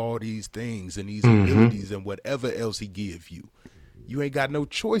first of all these things and these abilities and whatever else he give you. You ain't got no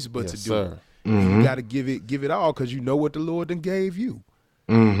choice but Yes, to do sir. it. And you Mm-hmm. got to give it all, because you know what the Lord done gave you.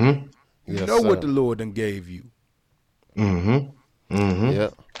 Mm-hmm. You Yes, know what sir. the Lord done gave you. Mm-hmm. Mm-hmm.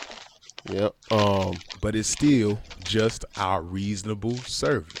 Yep. Yep. But it's still just our reasonable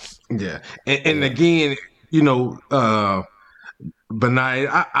service. Yeah. And Yeah. again, you know, Benai,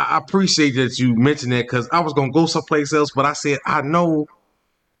 I appreciate that you mentioned that, because I was gonna go someplace else, but I said I know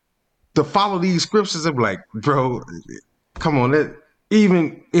to follow these scriptures. I'm like, bro, come on, that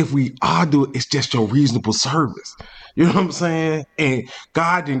even if we are do it, it's just your reasonable service. You know what I'm saying? And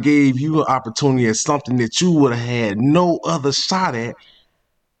God then gave you an opportunity at something that you would have had no other shot at,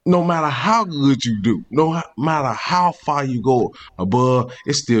 no matter how good you do, no matter how far you go above,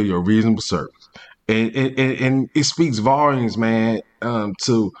 it's still your reasonable service. And it speaks volumes, man,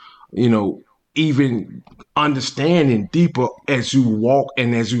 to, you know, even understanding deeper as you walk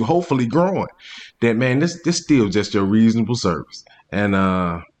and as you hopefully growing, that, man, this still just your reasonable service. And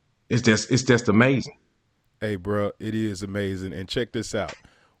it's just amazing. Hey, bro, it is amazing. And check this out.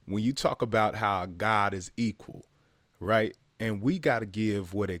 When you talk about how God is equal, right? And we got to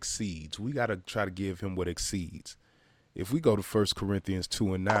give what exceeds. We got to try to give him what exceeds. If we go to 1 Corinthians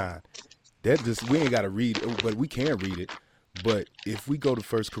 2:9, that just, we ain't got to read it, but we can read it. But if we go to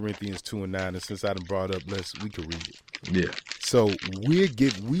 1 Corinthians 2:9, and since I done brought up, we can read it. Yeah. So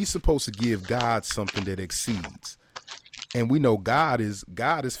we supposed to give God something that exceeds. And we know God is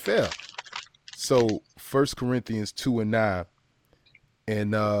fair. So 1 Corinthians 2:9,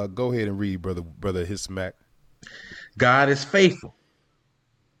 and go ahead and read, brother Hismack. God is faithful.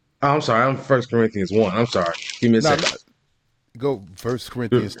 Oh, I'm sorry. I'm 1 Corinthians 1. I'm sorry. Give me a No, second. go 1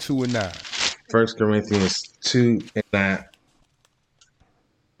 Corinthians 2:9. 1 Corinthians 2:9.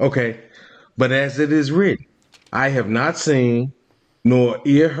 Okay. But as it is written, I have not seen nor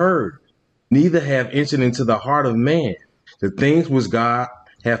ear heard, neither have entered into the heart of man the things which God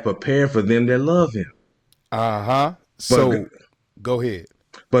hath prepared for them that love him. Uh-huh. But So go ahead.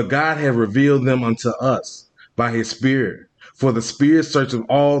 but God hath revealed them unto us by his Spirit. For the Spirit searcheth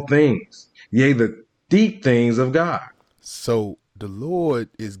all things, yea, the deep things of God. So the Lord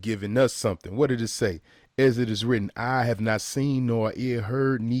is giving us something. What did it say? As it is written, I have not seen nor ear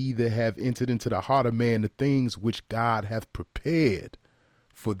heard, neither have entered into the heart of man the things which God hath prepared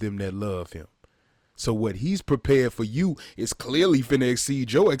for them that love him. So what he's prepared for you is clearly finna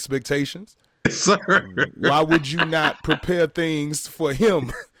exceed your expectations. Yes, sir. Why would you not prepare things for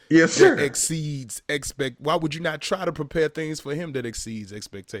him Yes, that sir. exceeds why would you not try to prepare things for him that exceeds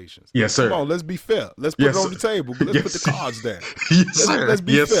expectations? Yes, sir. Come on, let's be fair. Let's put Yes, it on sir. the table. Let's Yes. put the cards down. Yes, sir. Let's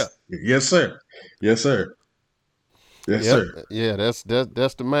be yes. fair. Yes, sir. Yes, sir. Yes, Yep. sir. Yeah, that's the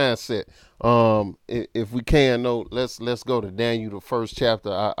mindset. If we can, no, let's go to Daniel, the first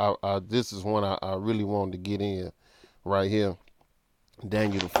chapter. This is one I really wanted to get in right here.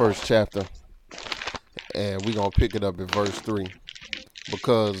 Daniel, the first chapter, and we're gonna pick it up at verse 3,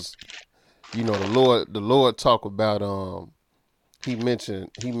 because you know the Lord talk about he mentioned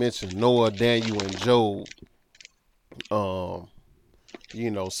Noah, Daniel, and Job, you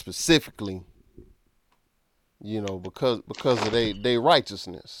know, specifically, you know, because of they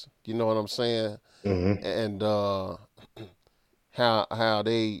righteousness. You know what I'm saying? Mm-hmm. And how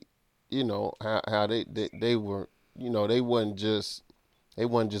they, you know, how they were, you know, they wasn't just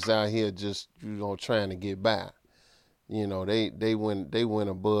out here just, you know, trying to get by. You know, they went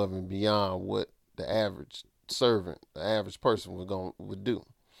above and beyond what the average servant, the average person would do.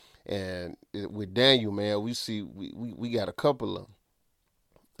 And with Daniel, man, we got a couple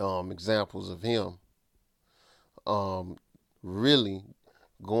of examples of him really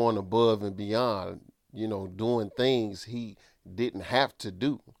going above and beyond, you know, doing things he didn't have to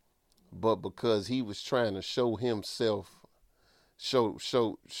do, but because he was trying to show himself,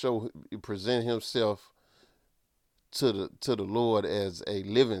 present himself to the Lord as a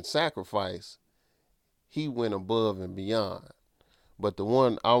living sacrifice, he went above and beyond. But the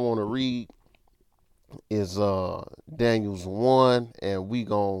one I want to read is Daniel's 1, and we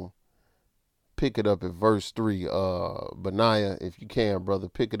gonna pick it up at verse 3. Benaiah, if you can, brother,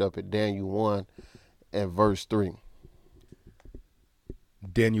 pick it up at Daniel 1 and verse 3.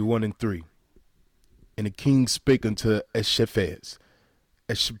 Daniel 1:3. And the king spake unto Eshpenaz,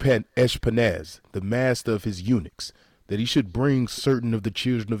 the master of his eunuchs, that he should bring certain of the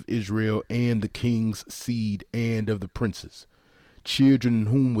children of Israel and the king's seed and of the princes, children in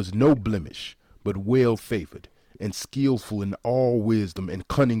whom was no blemish, but well favored, and skillful in all wisdom, and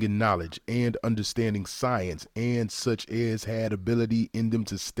cunning in knowledge, and understanding science, and such as had ability in them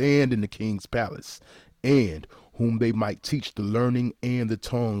to stand in the king's palace, and whom they might teach the learning and the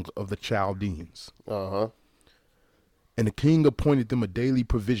tongues of the Chaldeans. Uh-huh. And the king appointed them a daily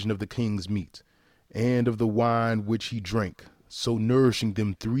provision of the king's meat, and of the wine which he drank, so nourishing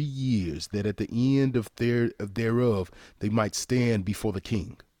them 3 years, that at the end thereof they might stand before the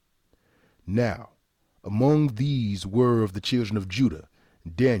king. Now, among these were of the children of Judah,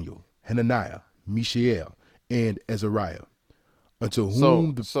 Daniel, Hananiah, Mishael, and Azariah, unto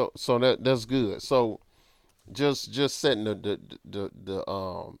whom so that's good. So just setting the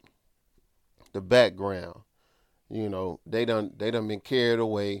background. You know, they done been carried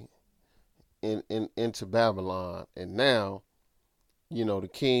away into Babylon, and now, you know, the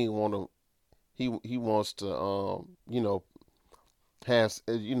king he wants to has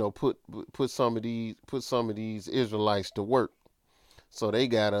put some of these Israelites to work. So they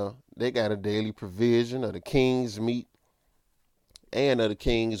got a daily provision of the king's meat and of the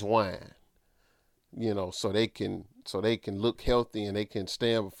king's wine. You know, so they can look healthy, and they can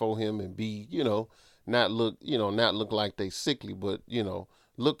stand before him and be, not look like they sickly, but,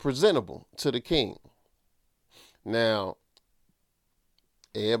 look presentable to the king. Now,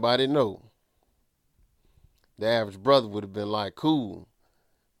 everybody know the average brother would have been like, cool,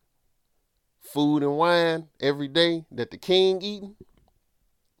 food and wine every day that the king eating?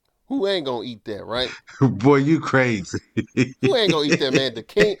 Who ain't gonna eat that, right? Boy, you crazy. Who ain't gonna eat that, man? The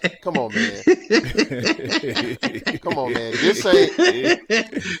king. Come on, man. Come on, man. This ain't.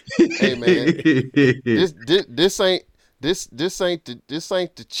 Hey, man. This ain't the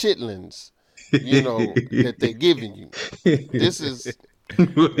chitlins, that they're giving you. This is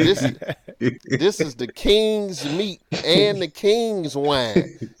the king's meat and the king's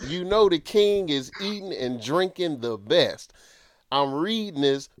wine. You know the king is eating and drinking the best. I'm reading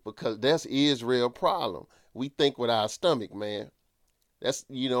this because that's Israel's problem. We think with our stomach, man. That's,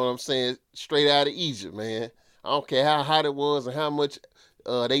 you know what I'm saying, straight out of Egypt, man. I don't care how hot it was and how much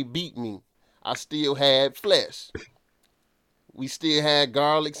they beat me. I still had flesh. We still had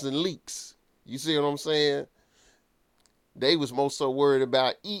garlics and leeks. You see what I'm saying? They was more so worried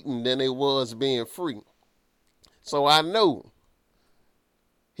about eating than they was being free. So I know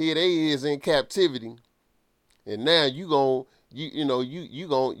here they is in captivity, and now you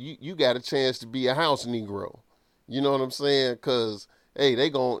got a chance to be a house Negro. You know what I'm saying? Cause hey, they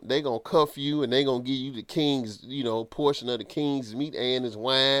gonna cuff you, and they gonna give you the king's, portion of the king's meat and his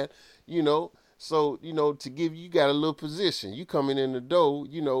wine, So, to give you got a little position. You coming in the door,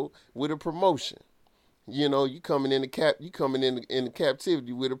 with a promotion. You coming in the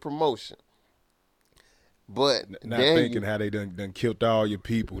captivity with a promotion. But not thinking how they done killed all your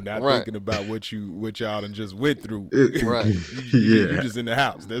people, not right. thinking about what y'all done just went through. Right. You just in the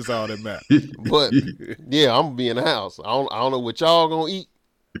house. That's all that matters. But yeah, I'm gonna be in the house. I don't know what y'all gonna eat,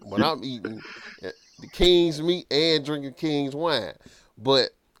 but I'm eating the king's meat and drinking king's wine. But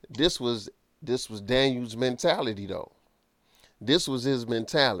this was Daniel's mentality, though. This was his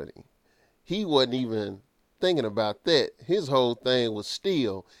mentality. He wasn't even thinking about that. His whole thing was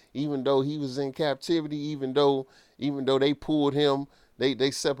still, even though he was in captivity, even though they pulled him,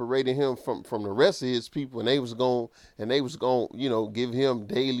 they separated him from the rest of his people, and they was going give him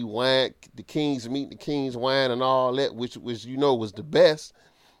daily wine, the king's meat, the king's wine, and all that, which was the best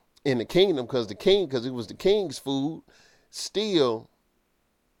in the kingdom, because it was the king's food. Still,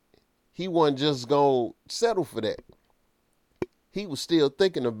 he wasn't just gonna settle for that. He was still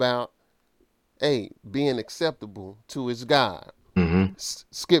thinking about, being acceptable to his God. Mm-hmm.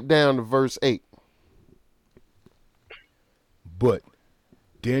 Skip down to verse 8. But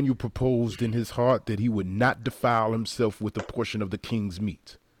Daniel proposed in his heart that he would not defile himself with a portion of the king's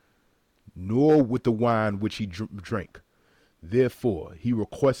meat, nor with the wine which he drank. Therefore, he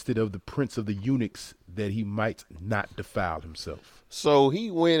requested of the prince of the eunuchs that he might not defile himself. So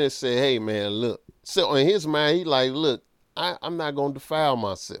he went and said, hey, man, look. So in his mind, he like, look, I'm not going to defile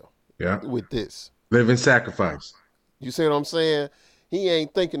myself with this. Living sacrifice. You see what I'm saying? He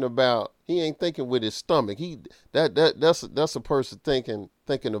ain't thinking with his stomach. That's a person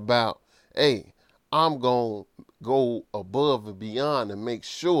thinking about, hey, I'm going to go above and beyond and make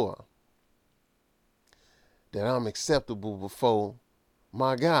sure that I'm acceptable before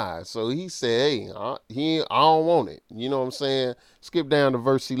my God. So he said, hey, I don't want it. You know what I'm saying? Skip down to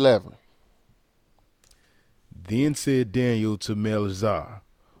verse 11. Then said Daniel to Melzar,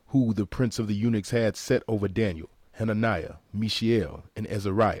 who the prince of the eunuchs had set over Daniel, Hananiah, Mishael, and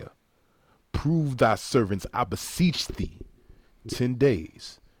Azariah, prove thy servants, I beseech thee, 10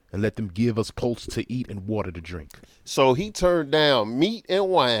 days, and let them give us pulse to eat and water to drink. So he turned down meat and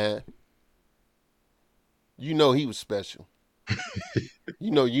wine. You know he was special.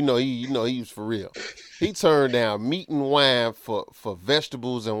 you know he was for real. He turned down meat and wine for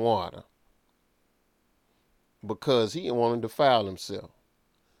vegetables and water. because he didn't want to defile himself.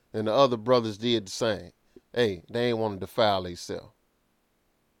 And the other brothers did the same. Hey, they ain't want to defile themselves.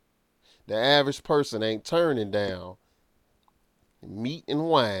 The average person ain't turning down meat and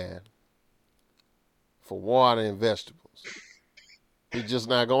wine for water and vegetables. It's just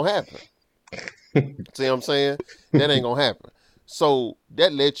not going to happen. See what I'm saying? That ain't going to happen. So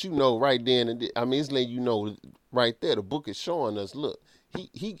that lets you know right then and I mean, it's letting you know right there. The book is showing us, look,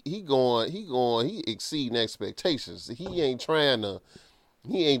 he exceeding expectations. He ain't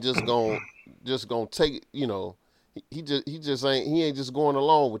just gonna take it, you know. He ain't just going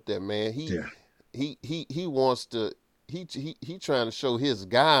along with that, man. He wants to he trying to show his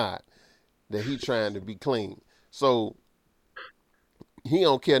God that he trying to be clean. So he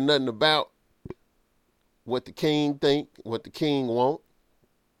don't care nothing about what the king think, what the king want.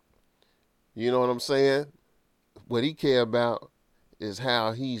 You know what I'm saying? What he care about is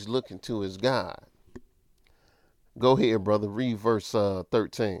how he's looking to his God. Go ahead, brother. Read verse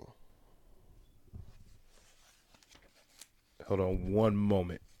 13. Hold on one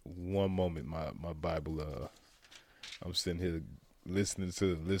moment. My Bible. I'm sitting here listening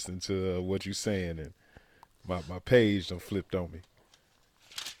to what you're saying, and my page done flipped on me.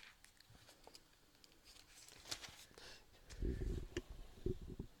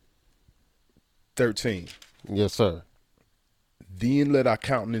 13. Yes, sir. Then let our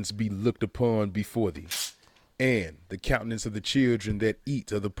countenance be looked upon before thee, and the countenance of the children that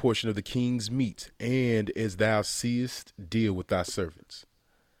eat of the portion of the king's meat, and as thou seest, deal with thy servants.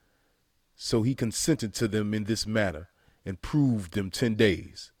 So he consented to them in this matter, and proved them 10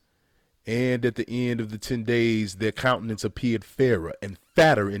 days. And at the end of the 10 days, their countenance appeared fairer and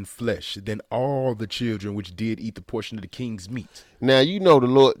fatter in flesh than all the children which did eat the portion of the king's meat. Now you know the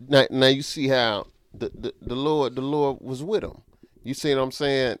Lord. Now you see how the Lord was with him. You see what I'm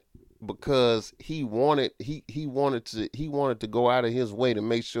saying? Because he wanted to go out of his way to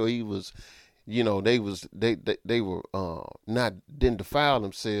make sure he was, you know, they were didn't defile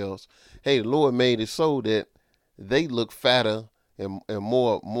themselves. Hey, the Lord made it so that they look fatter and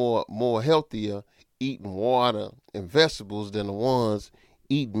more healthier eating water and vegetables than the ones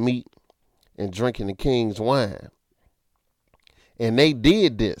eating meat and drinking the king's wine. And they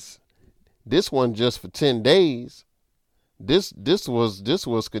did this. This wasn't just for 10 days. This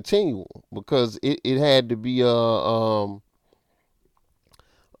was continual, because it had to be it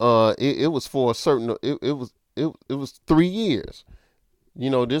was for a certain it was 3 years. You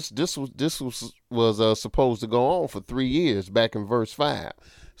know, this was supposed to go on for 3 years back in verse 5.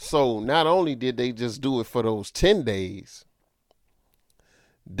 So not only did they just do it for those 10 days,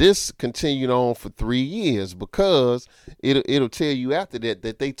 this continued on for 3 years, because it'll tell you after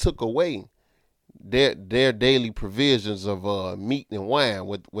that they took away their daily provisions of meat and wine.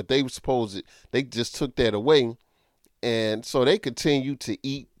 What they were supposed to, they just took that away, and so they continued to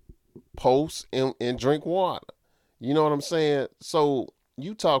eat, post, and drink water. You know what I'm saying? So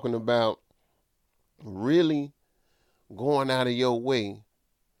you talking about really going out of your way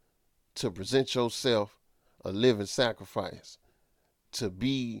to present yourself a living sacrifice, to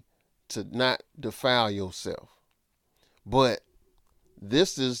not defile yourself. But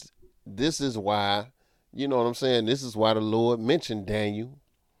this is why, you know what I'm saying? This is why the Lord mentioned Daniel,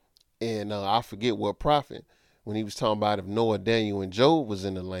 and I forget what prophet, when he was talking about if Noah, Daniel, and Job was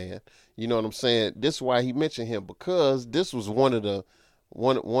in the land. You know what I'm saying? This is why he mentioned him, because this was one of the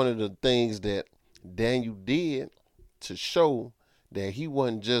things that Daniel did to show that he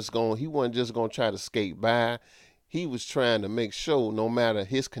wasn't just gonna try to skate by. He was trying to make sure, no matter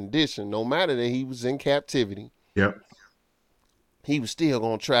his condition, no matter that he was in captivity, Yep. he was still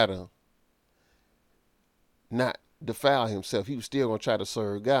gonna try to not defile himself. He was still gonna try to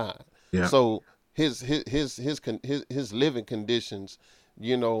serve God. Yeah. So his living conditions,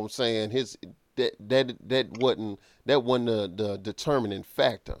 you know what I'm saying, that wasn't the determining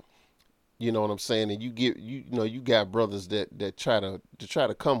factor. You know what I'm saying? And you got brothers that try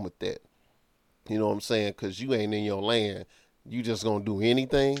to come with that. You know what I'm saying? Because you ain't in your land, you just gonna do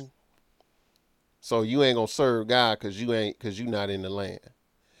anything. So you ain't gonna serve God because you not in the land.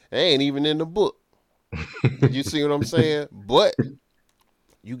 It ain't even in the book. You see what I'm saying? But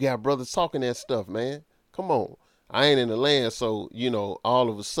you got brothers talking that stuff, man. Come on. I ain't in the land, so, you know, all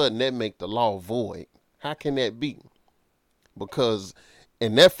of a sudden that make the law void. How can that be? Because,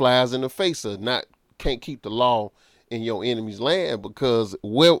 and that flies in the face of can't keep the law in your enemy's land, because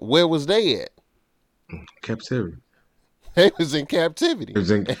where was they at? Captivity. They was in captivity.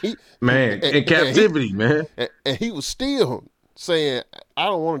 In captivity, man. And he was still saying, I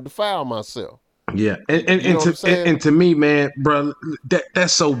don't want to defile myself. Yeah. And to me, man, bro,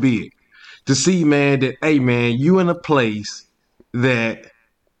 that's so big. to see, man, that, hey, man, you in a place that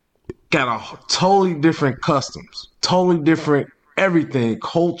got a totally different customs, totally different everything,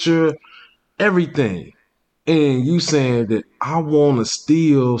 culture, everything. And you saying that I want to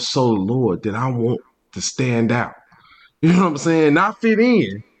still serve the Lord, that I want to stand out. You know what I'm saying? Not fit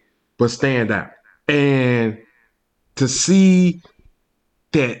in, but stand out. And to see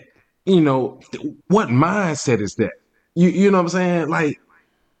that, what mindset is that? You know what I'm saying? Like,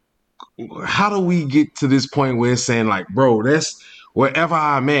 how do we get to this point where it's saying, like, bro, that's wherever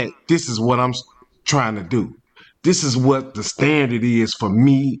I'm at, this is what I'm trying to do. This is what the standard is for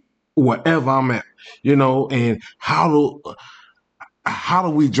me, wherever I'm at, and how do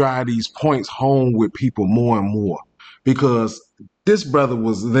we drive these points home with people more and more? Because this brother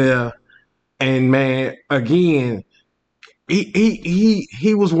was there, and man, again,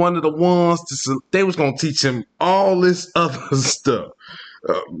 he was one of the ones they was gonna teach him all this other stuff,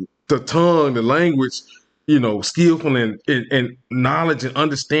 the tongue, the language, skillful and knowledge and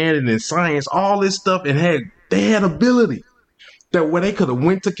understanding and science, all this stuff, and they had ability that where they could have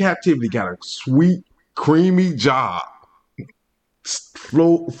went to captivity, got a sweet, creamy job,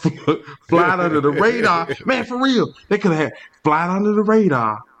 fly under the radar. Man, for real, they could have fly under the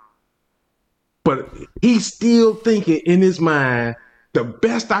radar. But he's still thinking in his mind, the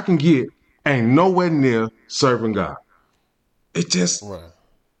best I can get ain't nowhere near serving God. It just, Right.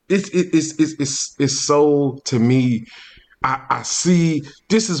 it's so, to me, I see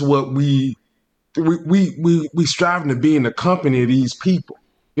this is what we striving to be in the company of these people.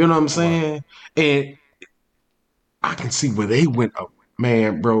 You know what I'm saying? Right. And I can see where they went up,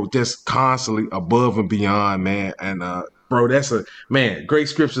 man, bro, just constantly above and beyond, man. And bro, that's a great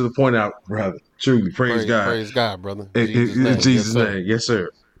scripture to point out, brother. Truly, praise God. Praise God, brother. In Jesus' name, yes,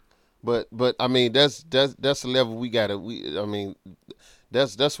 sir. But I mean, that's the level we gotta. I mean,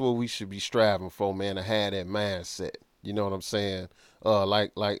 that's what we should be striving for, man. To have that mindset. You know what I'm saying?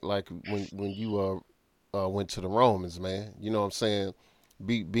 Like when you went to the Romans, man. You know what I'm saying?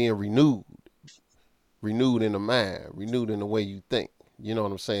 Being renewed in the mind, renewed in the way you think. You know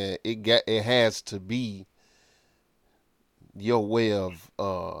what I'm saying? It has to be, your way of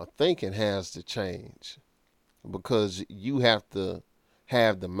thinking has to change, because you have to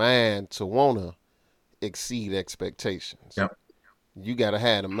have the mind to want to exceed expectations. Yep. You got to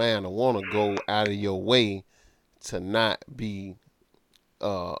have the mind to want to go out of your way to not be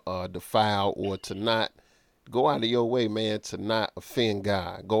defiled, or to not go out of your way, man, to not offend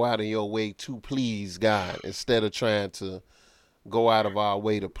God. Go out of your way to please God, instead of trying to go out of our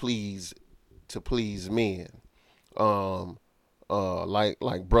way to please men.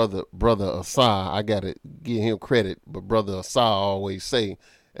 Like brother Asah, I gotta give him credit, but brother Asah always say,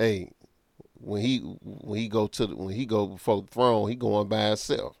 hey, when he go before the throne, he going by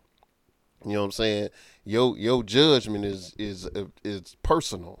himself. You know what I'm saying? Your judgment is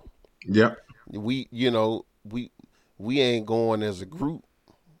personal. Yep. We ain't going as a group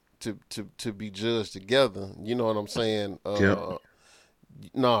to be judged together. You know what I'm saying? Yep.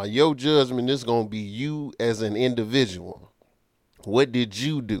 Nah, your judgment is gonna be you as an individual. What did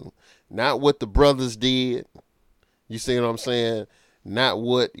you do? Not what the brothers did. You see what I'm saying? Not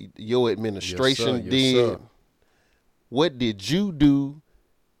what your administration did. Yes, sir. What did you do?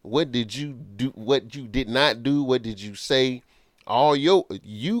 What did you do? What you did not do? What did you say?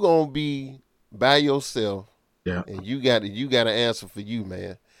 You gonna be by yourself. Yeah. And you got to answer for you,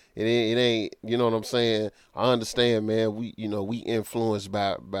 man. It ain't, you know what I'm saying? I understand, man. We influenced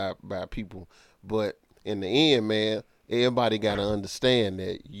by people, but in the end, man, everybody got to understand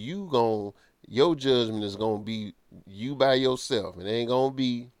that your judgment is gonna be you by yourself. It ain't gonna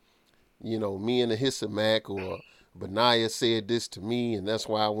be, me and the Hisamak, or Benaiah said this to me, and that's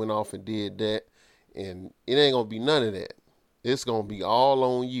why I went off and did that. And it ain't gonna be none of that. It's gonna be all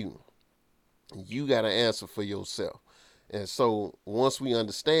on you. You got to answer for yourself. And so once we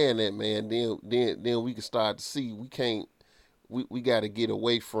understand that, man, then we can start to see we got to get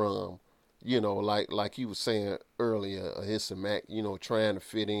away from, like you were saying earlier, Hisamak, trying to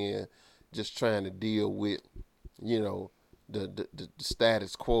fit in, just trying to deal with, the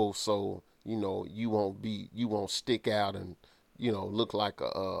status quo. So, you won't stick out and, look like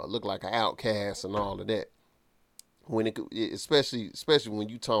an outcast and all of that. When especially when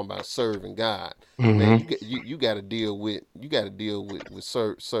you talking about serving God, Mm-hmm. man, you got to deal with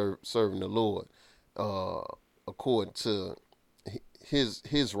serving the Lord according to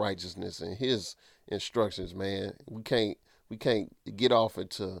his righteousness and his instructions, man. We can't get off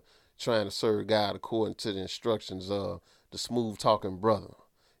into trying to serve God according to the instructions of the smooth talking brother.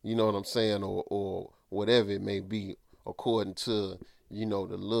 You know what I'm saying, or whatever it may be, according to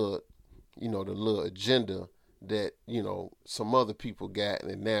the the little agenda that, some other people got,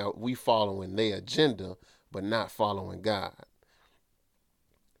 and now we following their agenda, but not following God.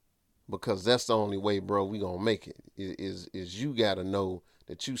 Because that's the only way, bro, we gonna make it. Is you gotta know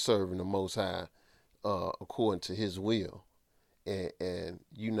that you serving the Most High, according to His will, and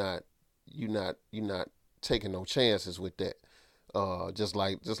you not taking no chances with that. Just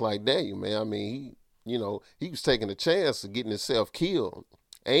like Daniel, man. I mean, he was taking a chance of getting himself killed,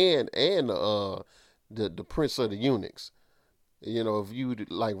 and the prince of the eunuchs. If you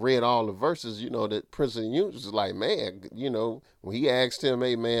like read all the verses, that Prince of the Eunuchs is like, man, when he asked him,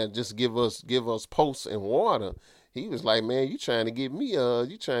 hey man, just give us posts and water, he was like, man, you trying to get me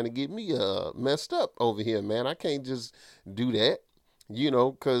messed up over here, man. I can't just do that,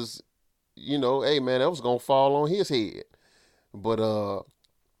 cause hey man, that was gonna fall on his head. But the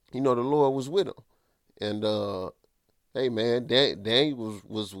Lord was with him, and hey man, Daniel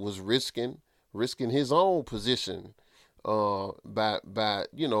was risking his own position by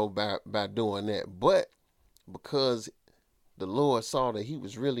doing that. But because the Lord saw that he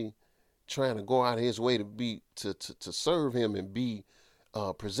was really trying to go out of his way to serve him and be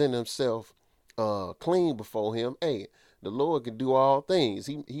present himself clean before him. Hey, the Lord can do all things.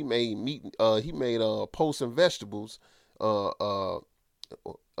 He made meat. He made posts and vegetables. Uh,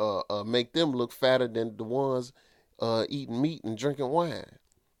 uh, Make them look fatter than the ones eating meat and drinking wine.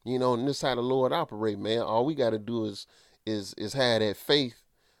 And this is how the Lord operate, man. All we got to do is have that faith,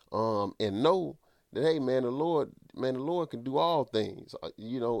 and know that, hey man, the Lord can do all things.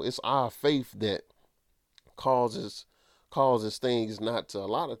 It's our faith that causes things not to, a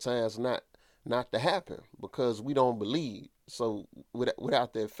lot of times, not to happen, because we don't believe. So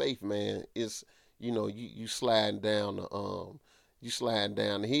without that faith, man, it's you sliding down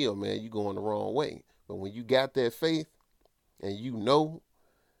the hill, man. You going the wrong way. But when you got that faith, and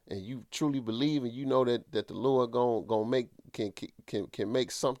and you truly believe, and that the Lord gonna make can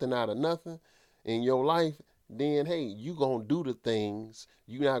make something out of nothing in your life, then hey, you gonna do the things.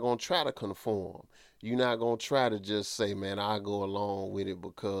 You're not gonna try to conform. You're not gonna try to just say, man, I go along with it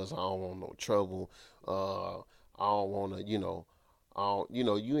because I don't want no trouble. I don't want to, I don't,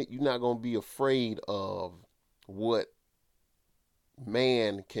 you're not gonna be afraid of what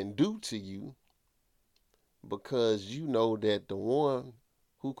man can do to you, because you know that the one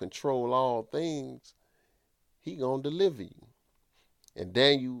who control all things, he gonna deliver you. And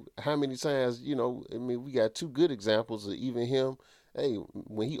Daniel, how many times, I mean, we got two good examples of even him. Hey,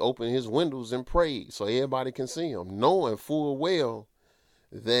 when he opened his windows and prayed so everybody can see him, knowing full well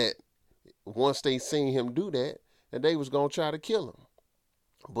that once they seen him do that, that they was gonna try to kill him.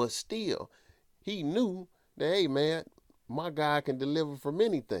 But still, he knew that, hey man, my God can deliver from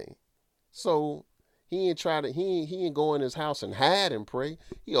anything. So he ain't go in his house and hide and pray.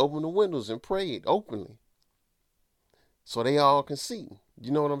 He opened the windows and prayed openly, so they all can see.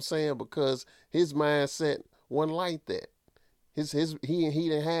 You know what I'm saying? Because his mindset wasn't like that. He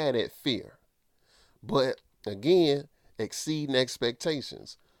didn't have that fear. But again, exceeding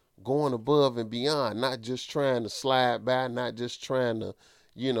expectations, going above and beyond, not just trying to slide by, not just trying to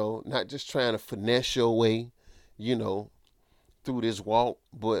finesse your way, you know, through this walk,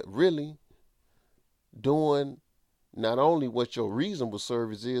 but really doing not only what your reasonable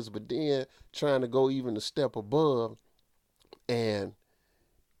service is, but then trying to go even a step above and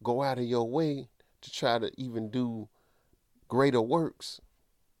go out of your way to try to even do greater works,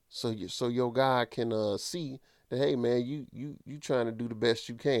 so your God can see that, hey man, you trying to do the best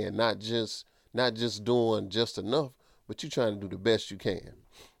you can, not just doing just enough, but you trying to do the best you can.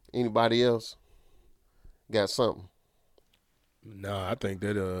 Anybody else got something? No, I think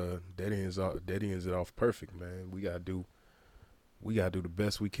that ends it off perfect, man. We gotta do the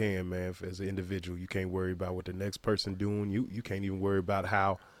best we can, man. As an individual, you can't worry about what the next person doing. You can't even worry about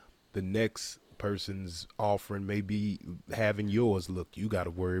how the next person's offering may be having yours look. You got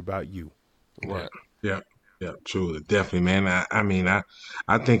to worry about you. Yeah, Right. yeah, yeah, truly, definitely, man. I mean, I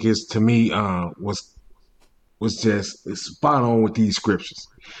think it's to me was just it's spot on with these scriptures,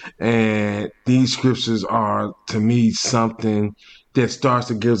 and these scriptures are to me something that starts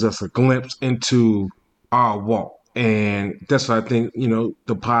to gives us a glimpse into our walk, and that's what I think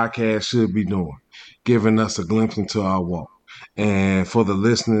the podcast should be doing, giving us a glimpse into our walk, and for the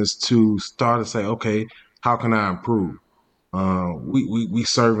listeners to start to say, okay, how can I improve? We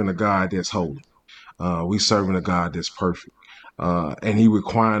serving a God that's holy. We serving a God that's perfect. And he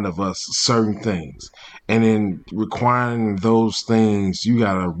requiring of us certain things. And in requiring those things, you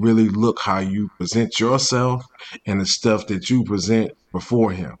got to really look how you present yourself and the stuff that you present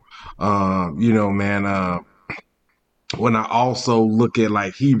before him. Man, when I also look at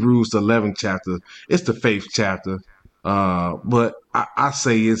like Hebrews the 11th chapter, it's the faith chapter. But I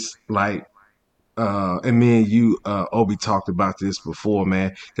say it's like, and me and you, Obi, talked about this before,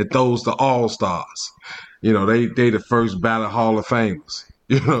 man, that those the all stars. You know, they the first ballot Hall of Famers.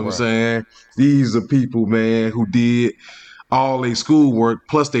 You know what I'm Right. saying? These are people, man, who did all their schoolwork,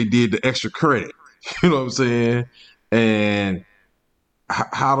 plus they did the extra credit. You know what I'm saying? And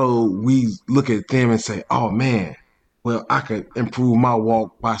how do we look at them and say, oh man, well, I could improve my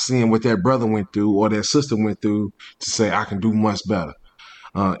walk by seeing what that brother went through or that sister went through to say I can do much better.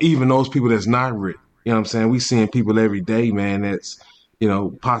 Even those people that's not rich, you know what I'm saying? We seeing people every day, man, that's,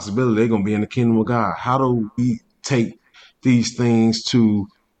 possibility they're going to be in the kingdom of God. How do we take these things to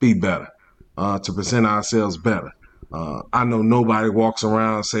be better, to present ourselves better? I know nobody walks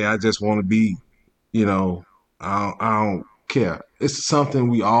around and say, I just want to be, I don't care. It's something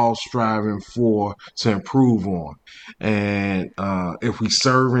we all striving for to improve on. And if we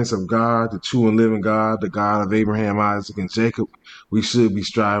servants of God, the true and living God, the God of Abraham, Isaac, and Jacob, we should be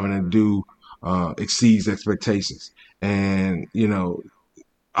striving to do exceeds expectations. And,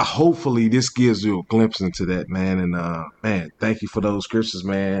 hopefully this gives you a glimpse into that, man. And, man, thank you for those scriptures,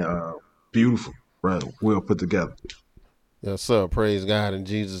 man. Beautiful, right? Well put together. Yes, sir. Praise God in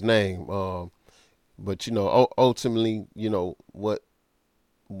Jesus' name. But ultimately, what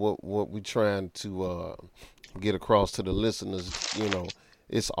we trying to get across to the listeners,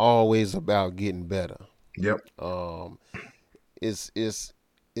 it's always about getting better. Yep. It's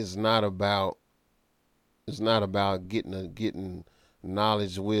not about getting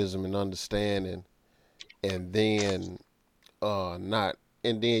knowledge, wisdom, and understanding, and then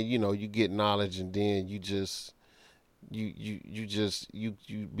you get knowledge, and then you just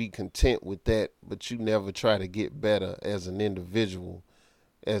you be content with that, but you never try to get better as an individual,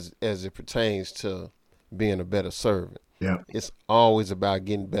 as it pertains to being a better servant. Yeah. It's always about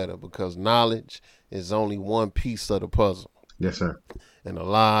getting better, because knowledge is only one piece of the puzzle. Yes, sir. And a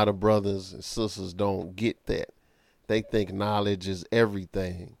lot of brothers and sisters don't get that. They think knowledge is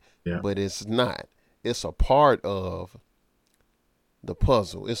everything, Yeah. but it's not. It's a part of the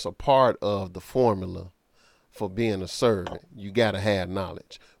puzzle. It's a part of the formula for being a servant. You got to have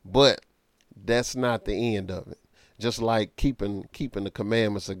knowledge, but that's not the end of it. Just like keeping the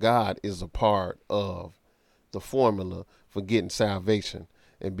commandments of God is a part of the formula for getting salvation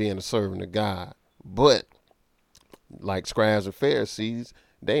and being a servant of God. But like scribes and Pharisees,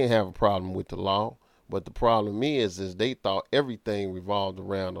 they didn't have a problem with the law. But the problem is they thought everything revolved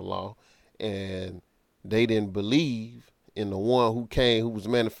around the law, and they didn't believe in the one who came, who was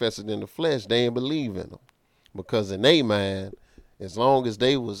manifested in the flesh. They didn't believe in him, because in their mind, as long as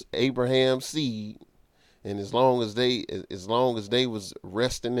they was Abraham's seed, and as long as they was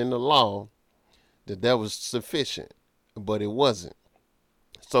resting in the law, that was sufficient. But it wasn't.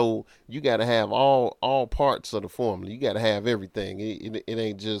 So you got to have all parts of the formula. You got to have everything. It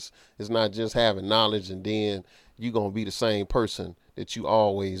ain't just, it's not just having knowledge and then you gonna be the same person that you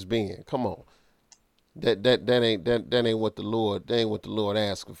always been. Come on, that ain't what the Lord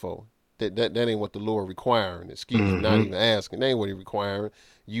asking for. That ain't what the Lord requiring. Excuse me, not even asking. That ain't what He requiring.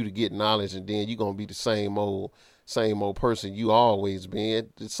 You to get knowledge and then you gonna be the same old person you always been.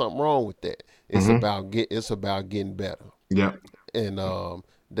 There's something wrong with that. It's about getting better. Yeah. And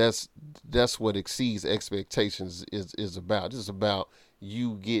that's what exceeds expectations is about. It's about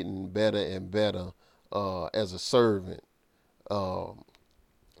you getting better and better as a servant, to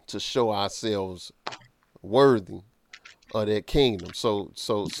show ourselves worthy of that kingdom. So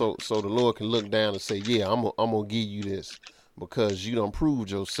the Lord can look down and say, yeah, I'm gonna give you this because you done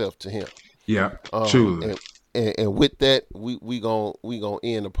proved yourself to Him. Yeah. Truly. And with that, we gonna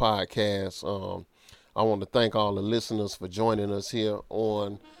end the podcast. I want to thank all the listeners for joining us here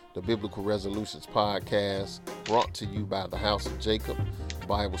on the Biblical Resolutions Podcast, brought to you by the House of Jacob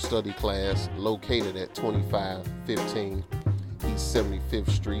Bible Study Class, located at 2515 East 75th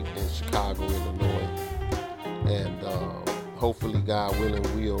Street in Chicago, Illinois. And hopefully, God willing,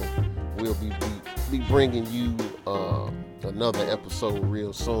 we'll be bringing you another episode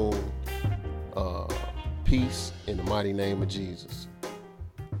real soon. Peace in the mighty name of Jesus.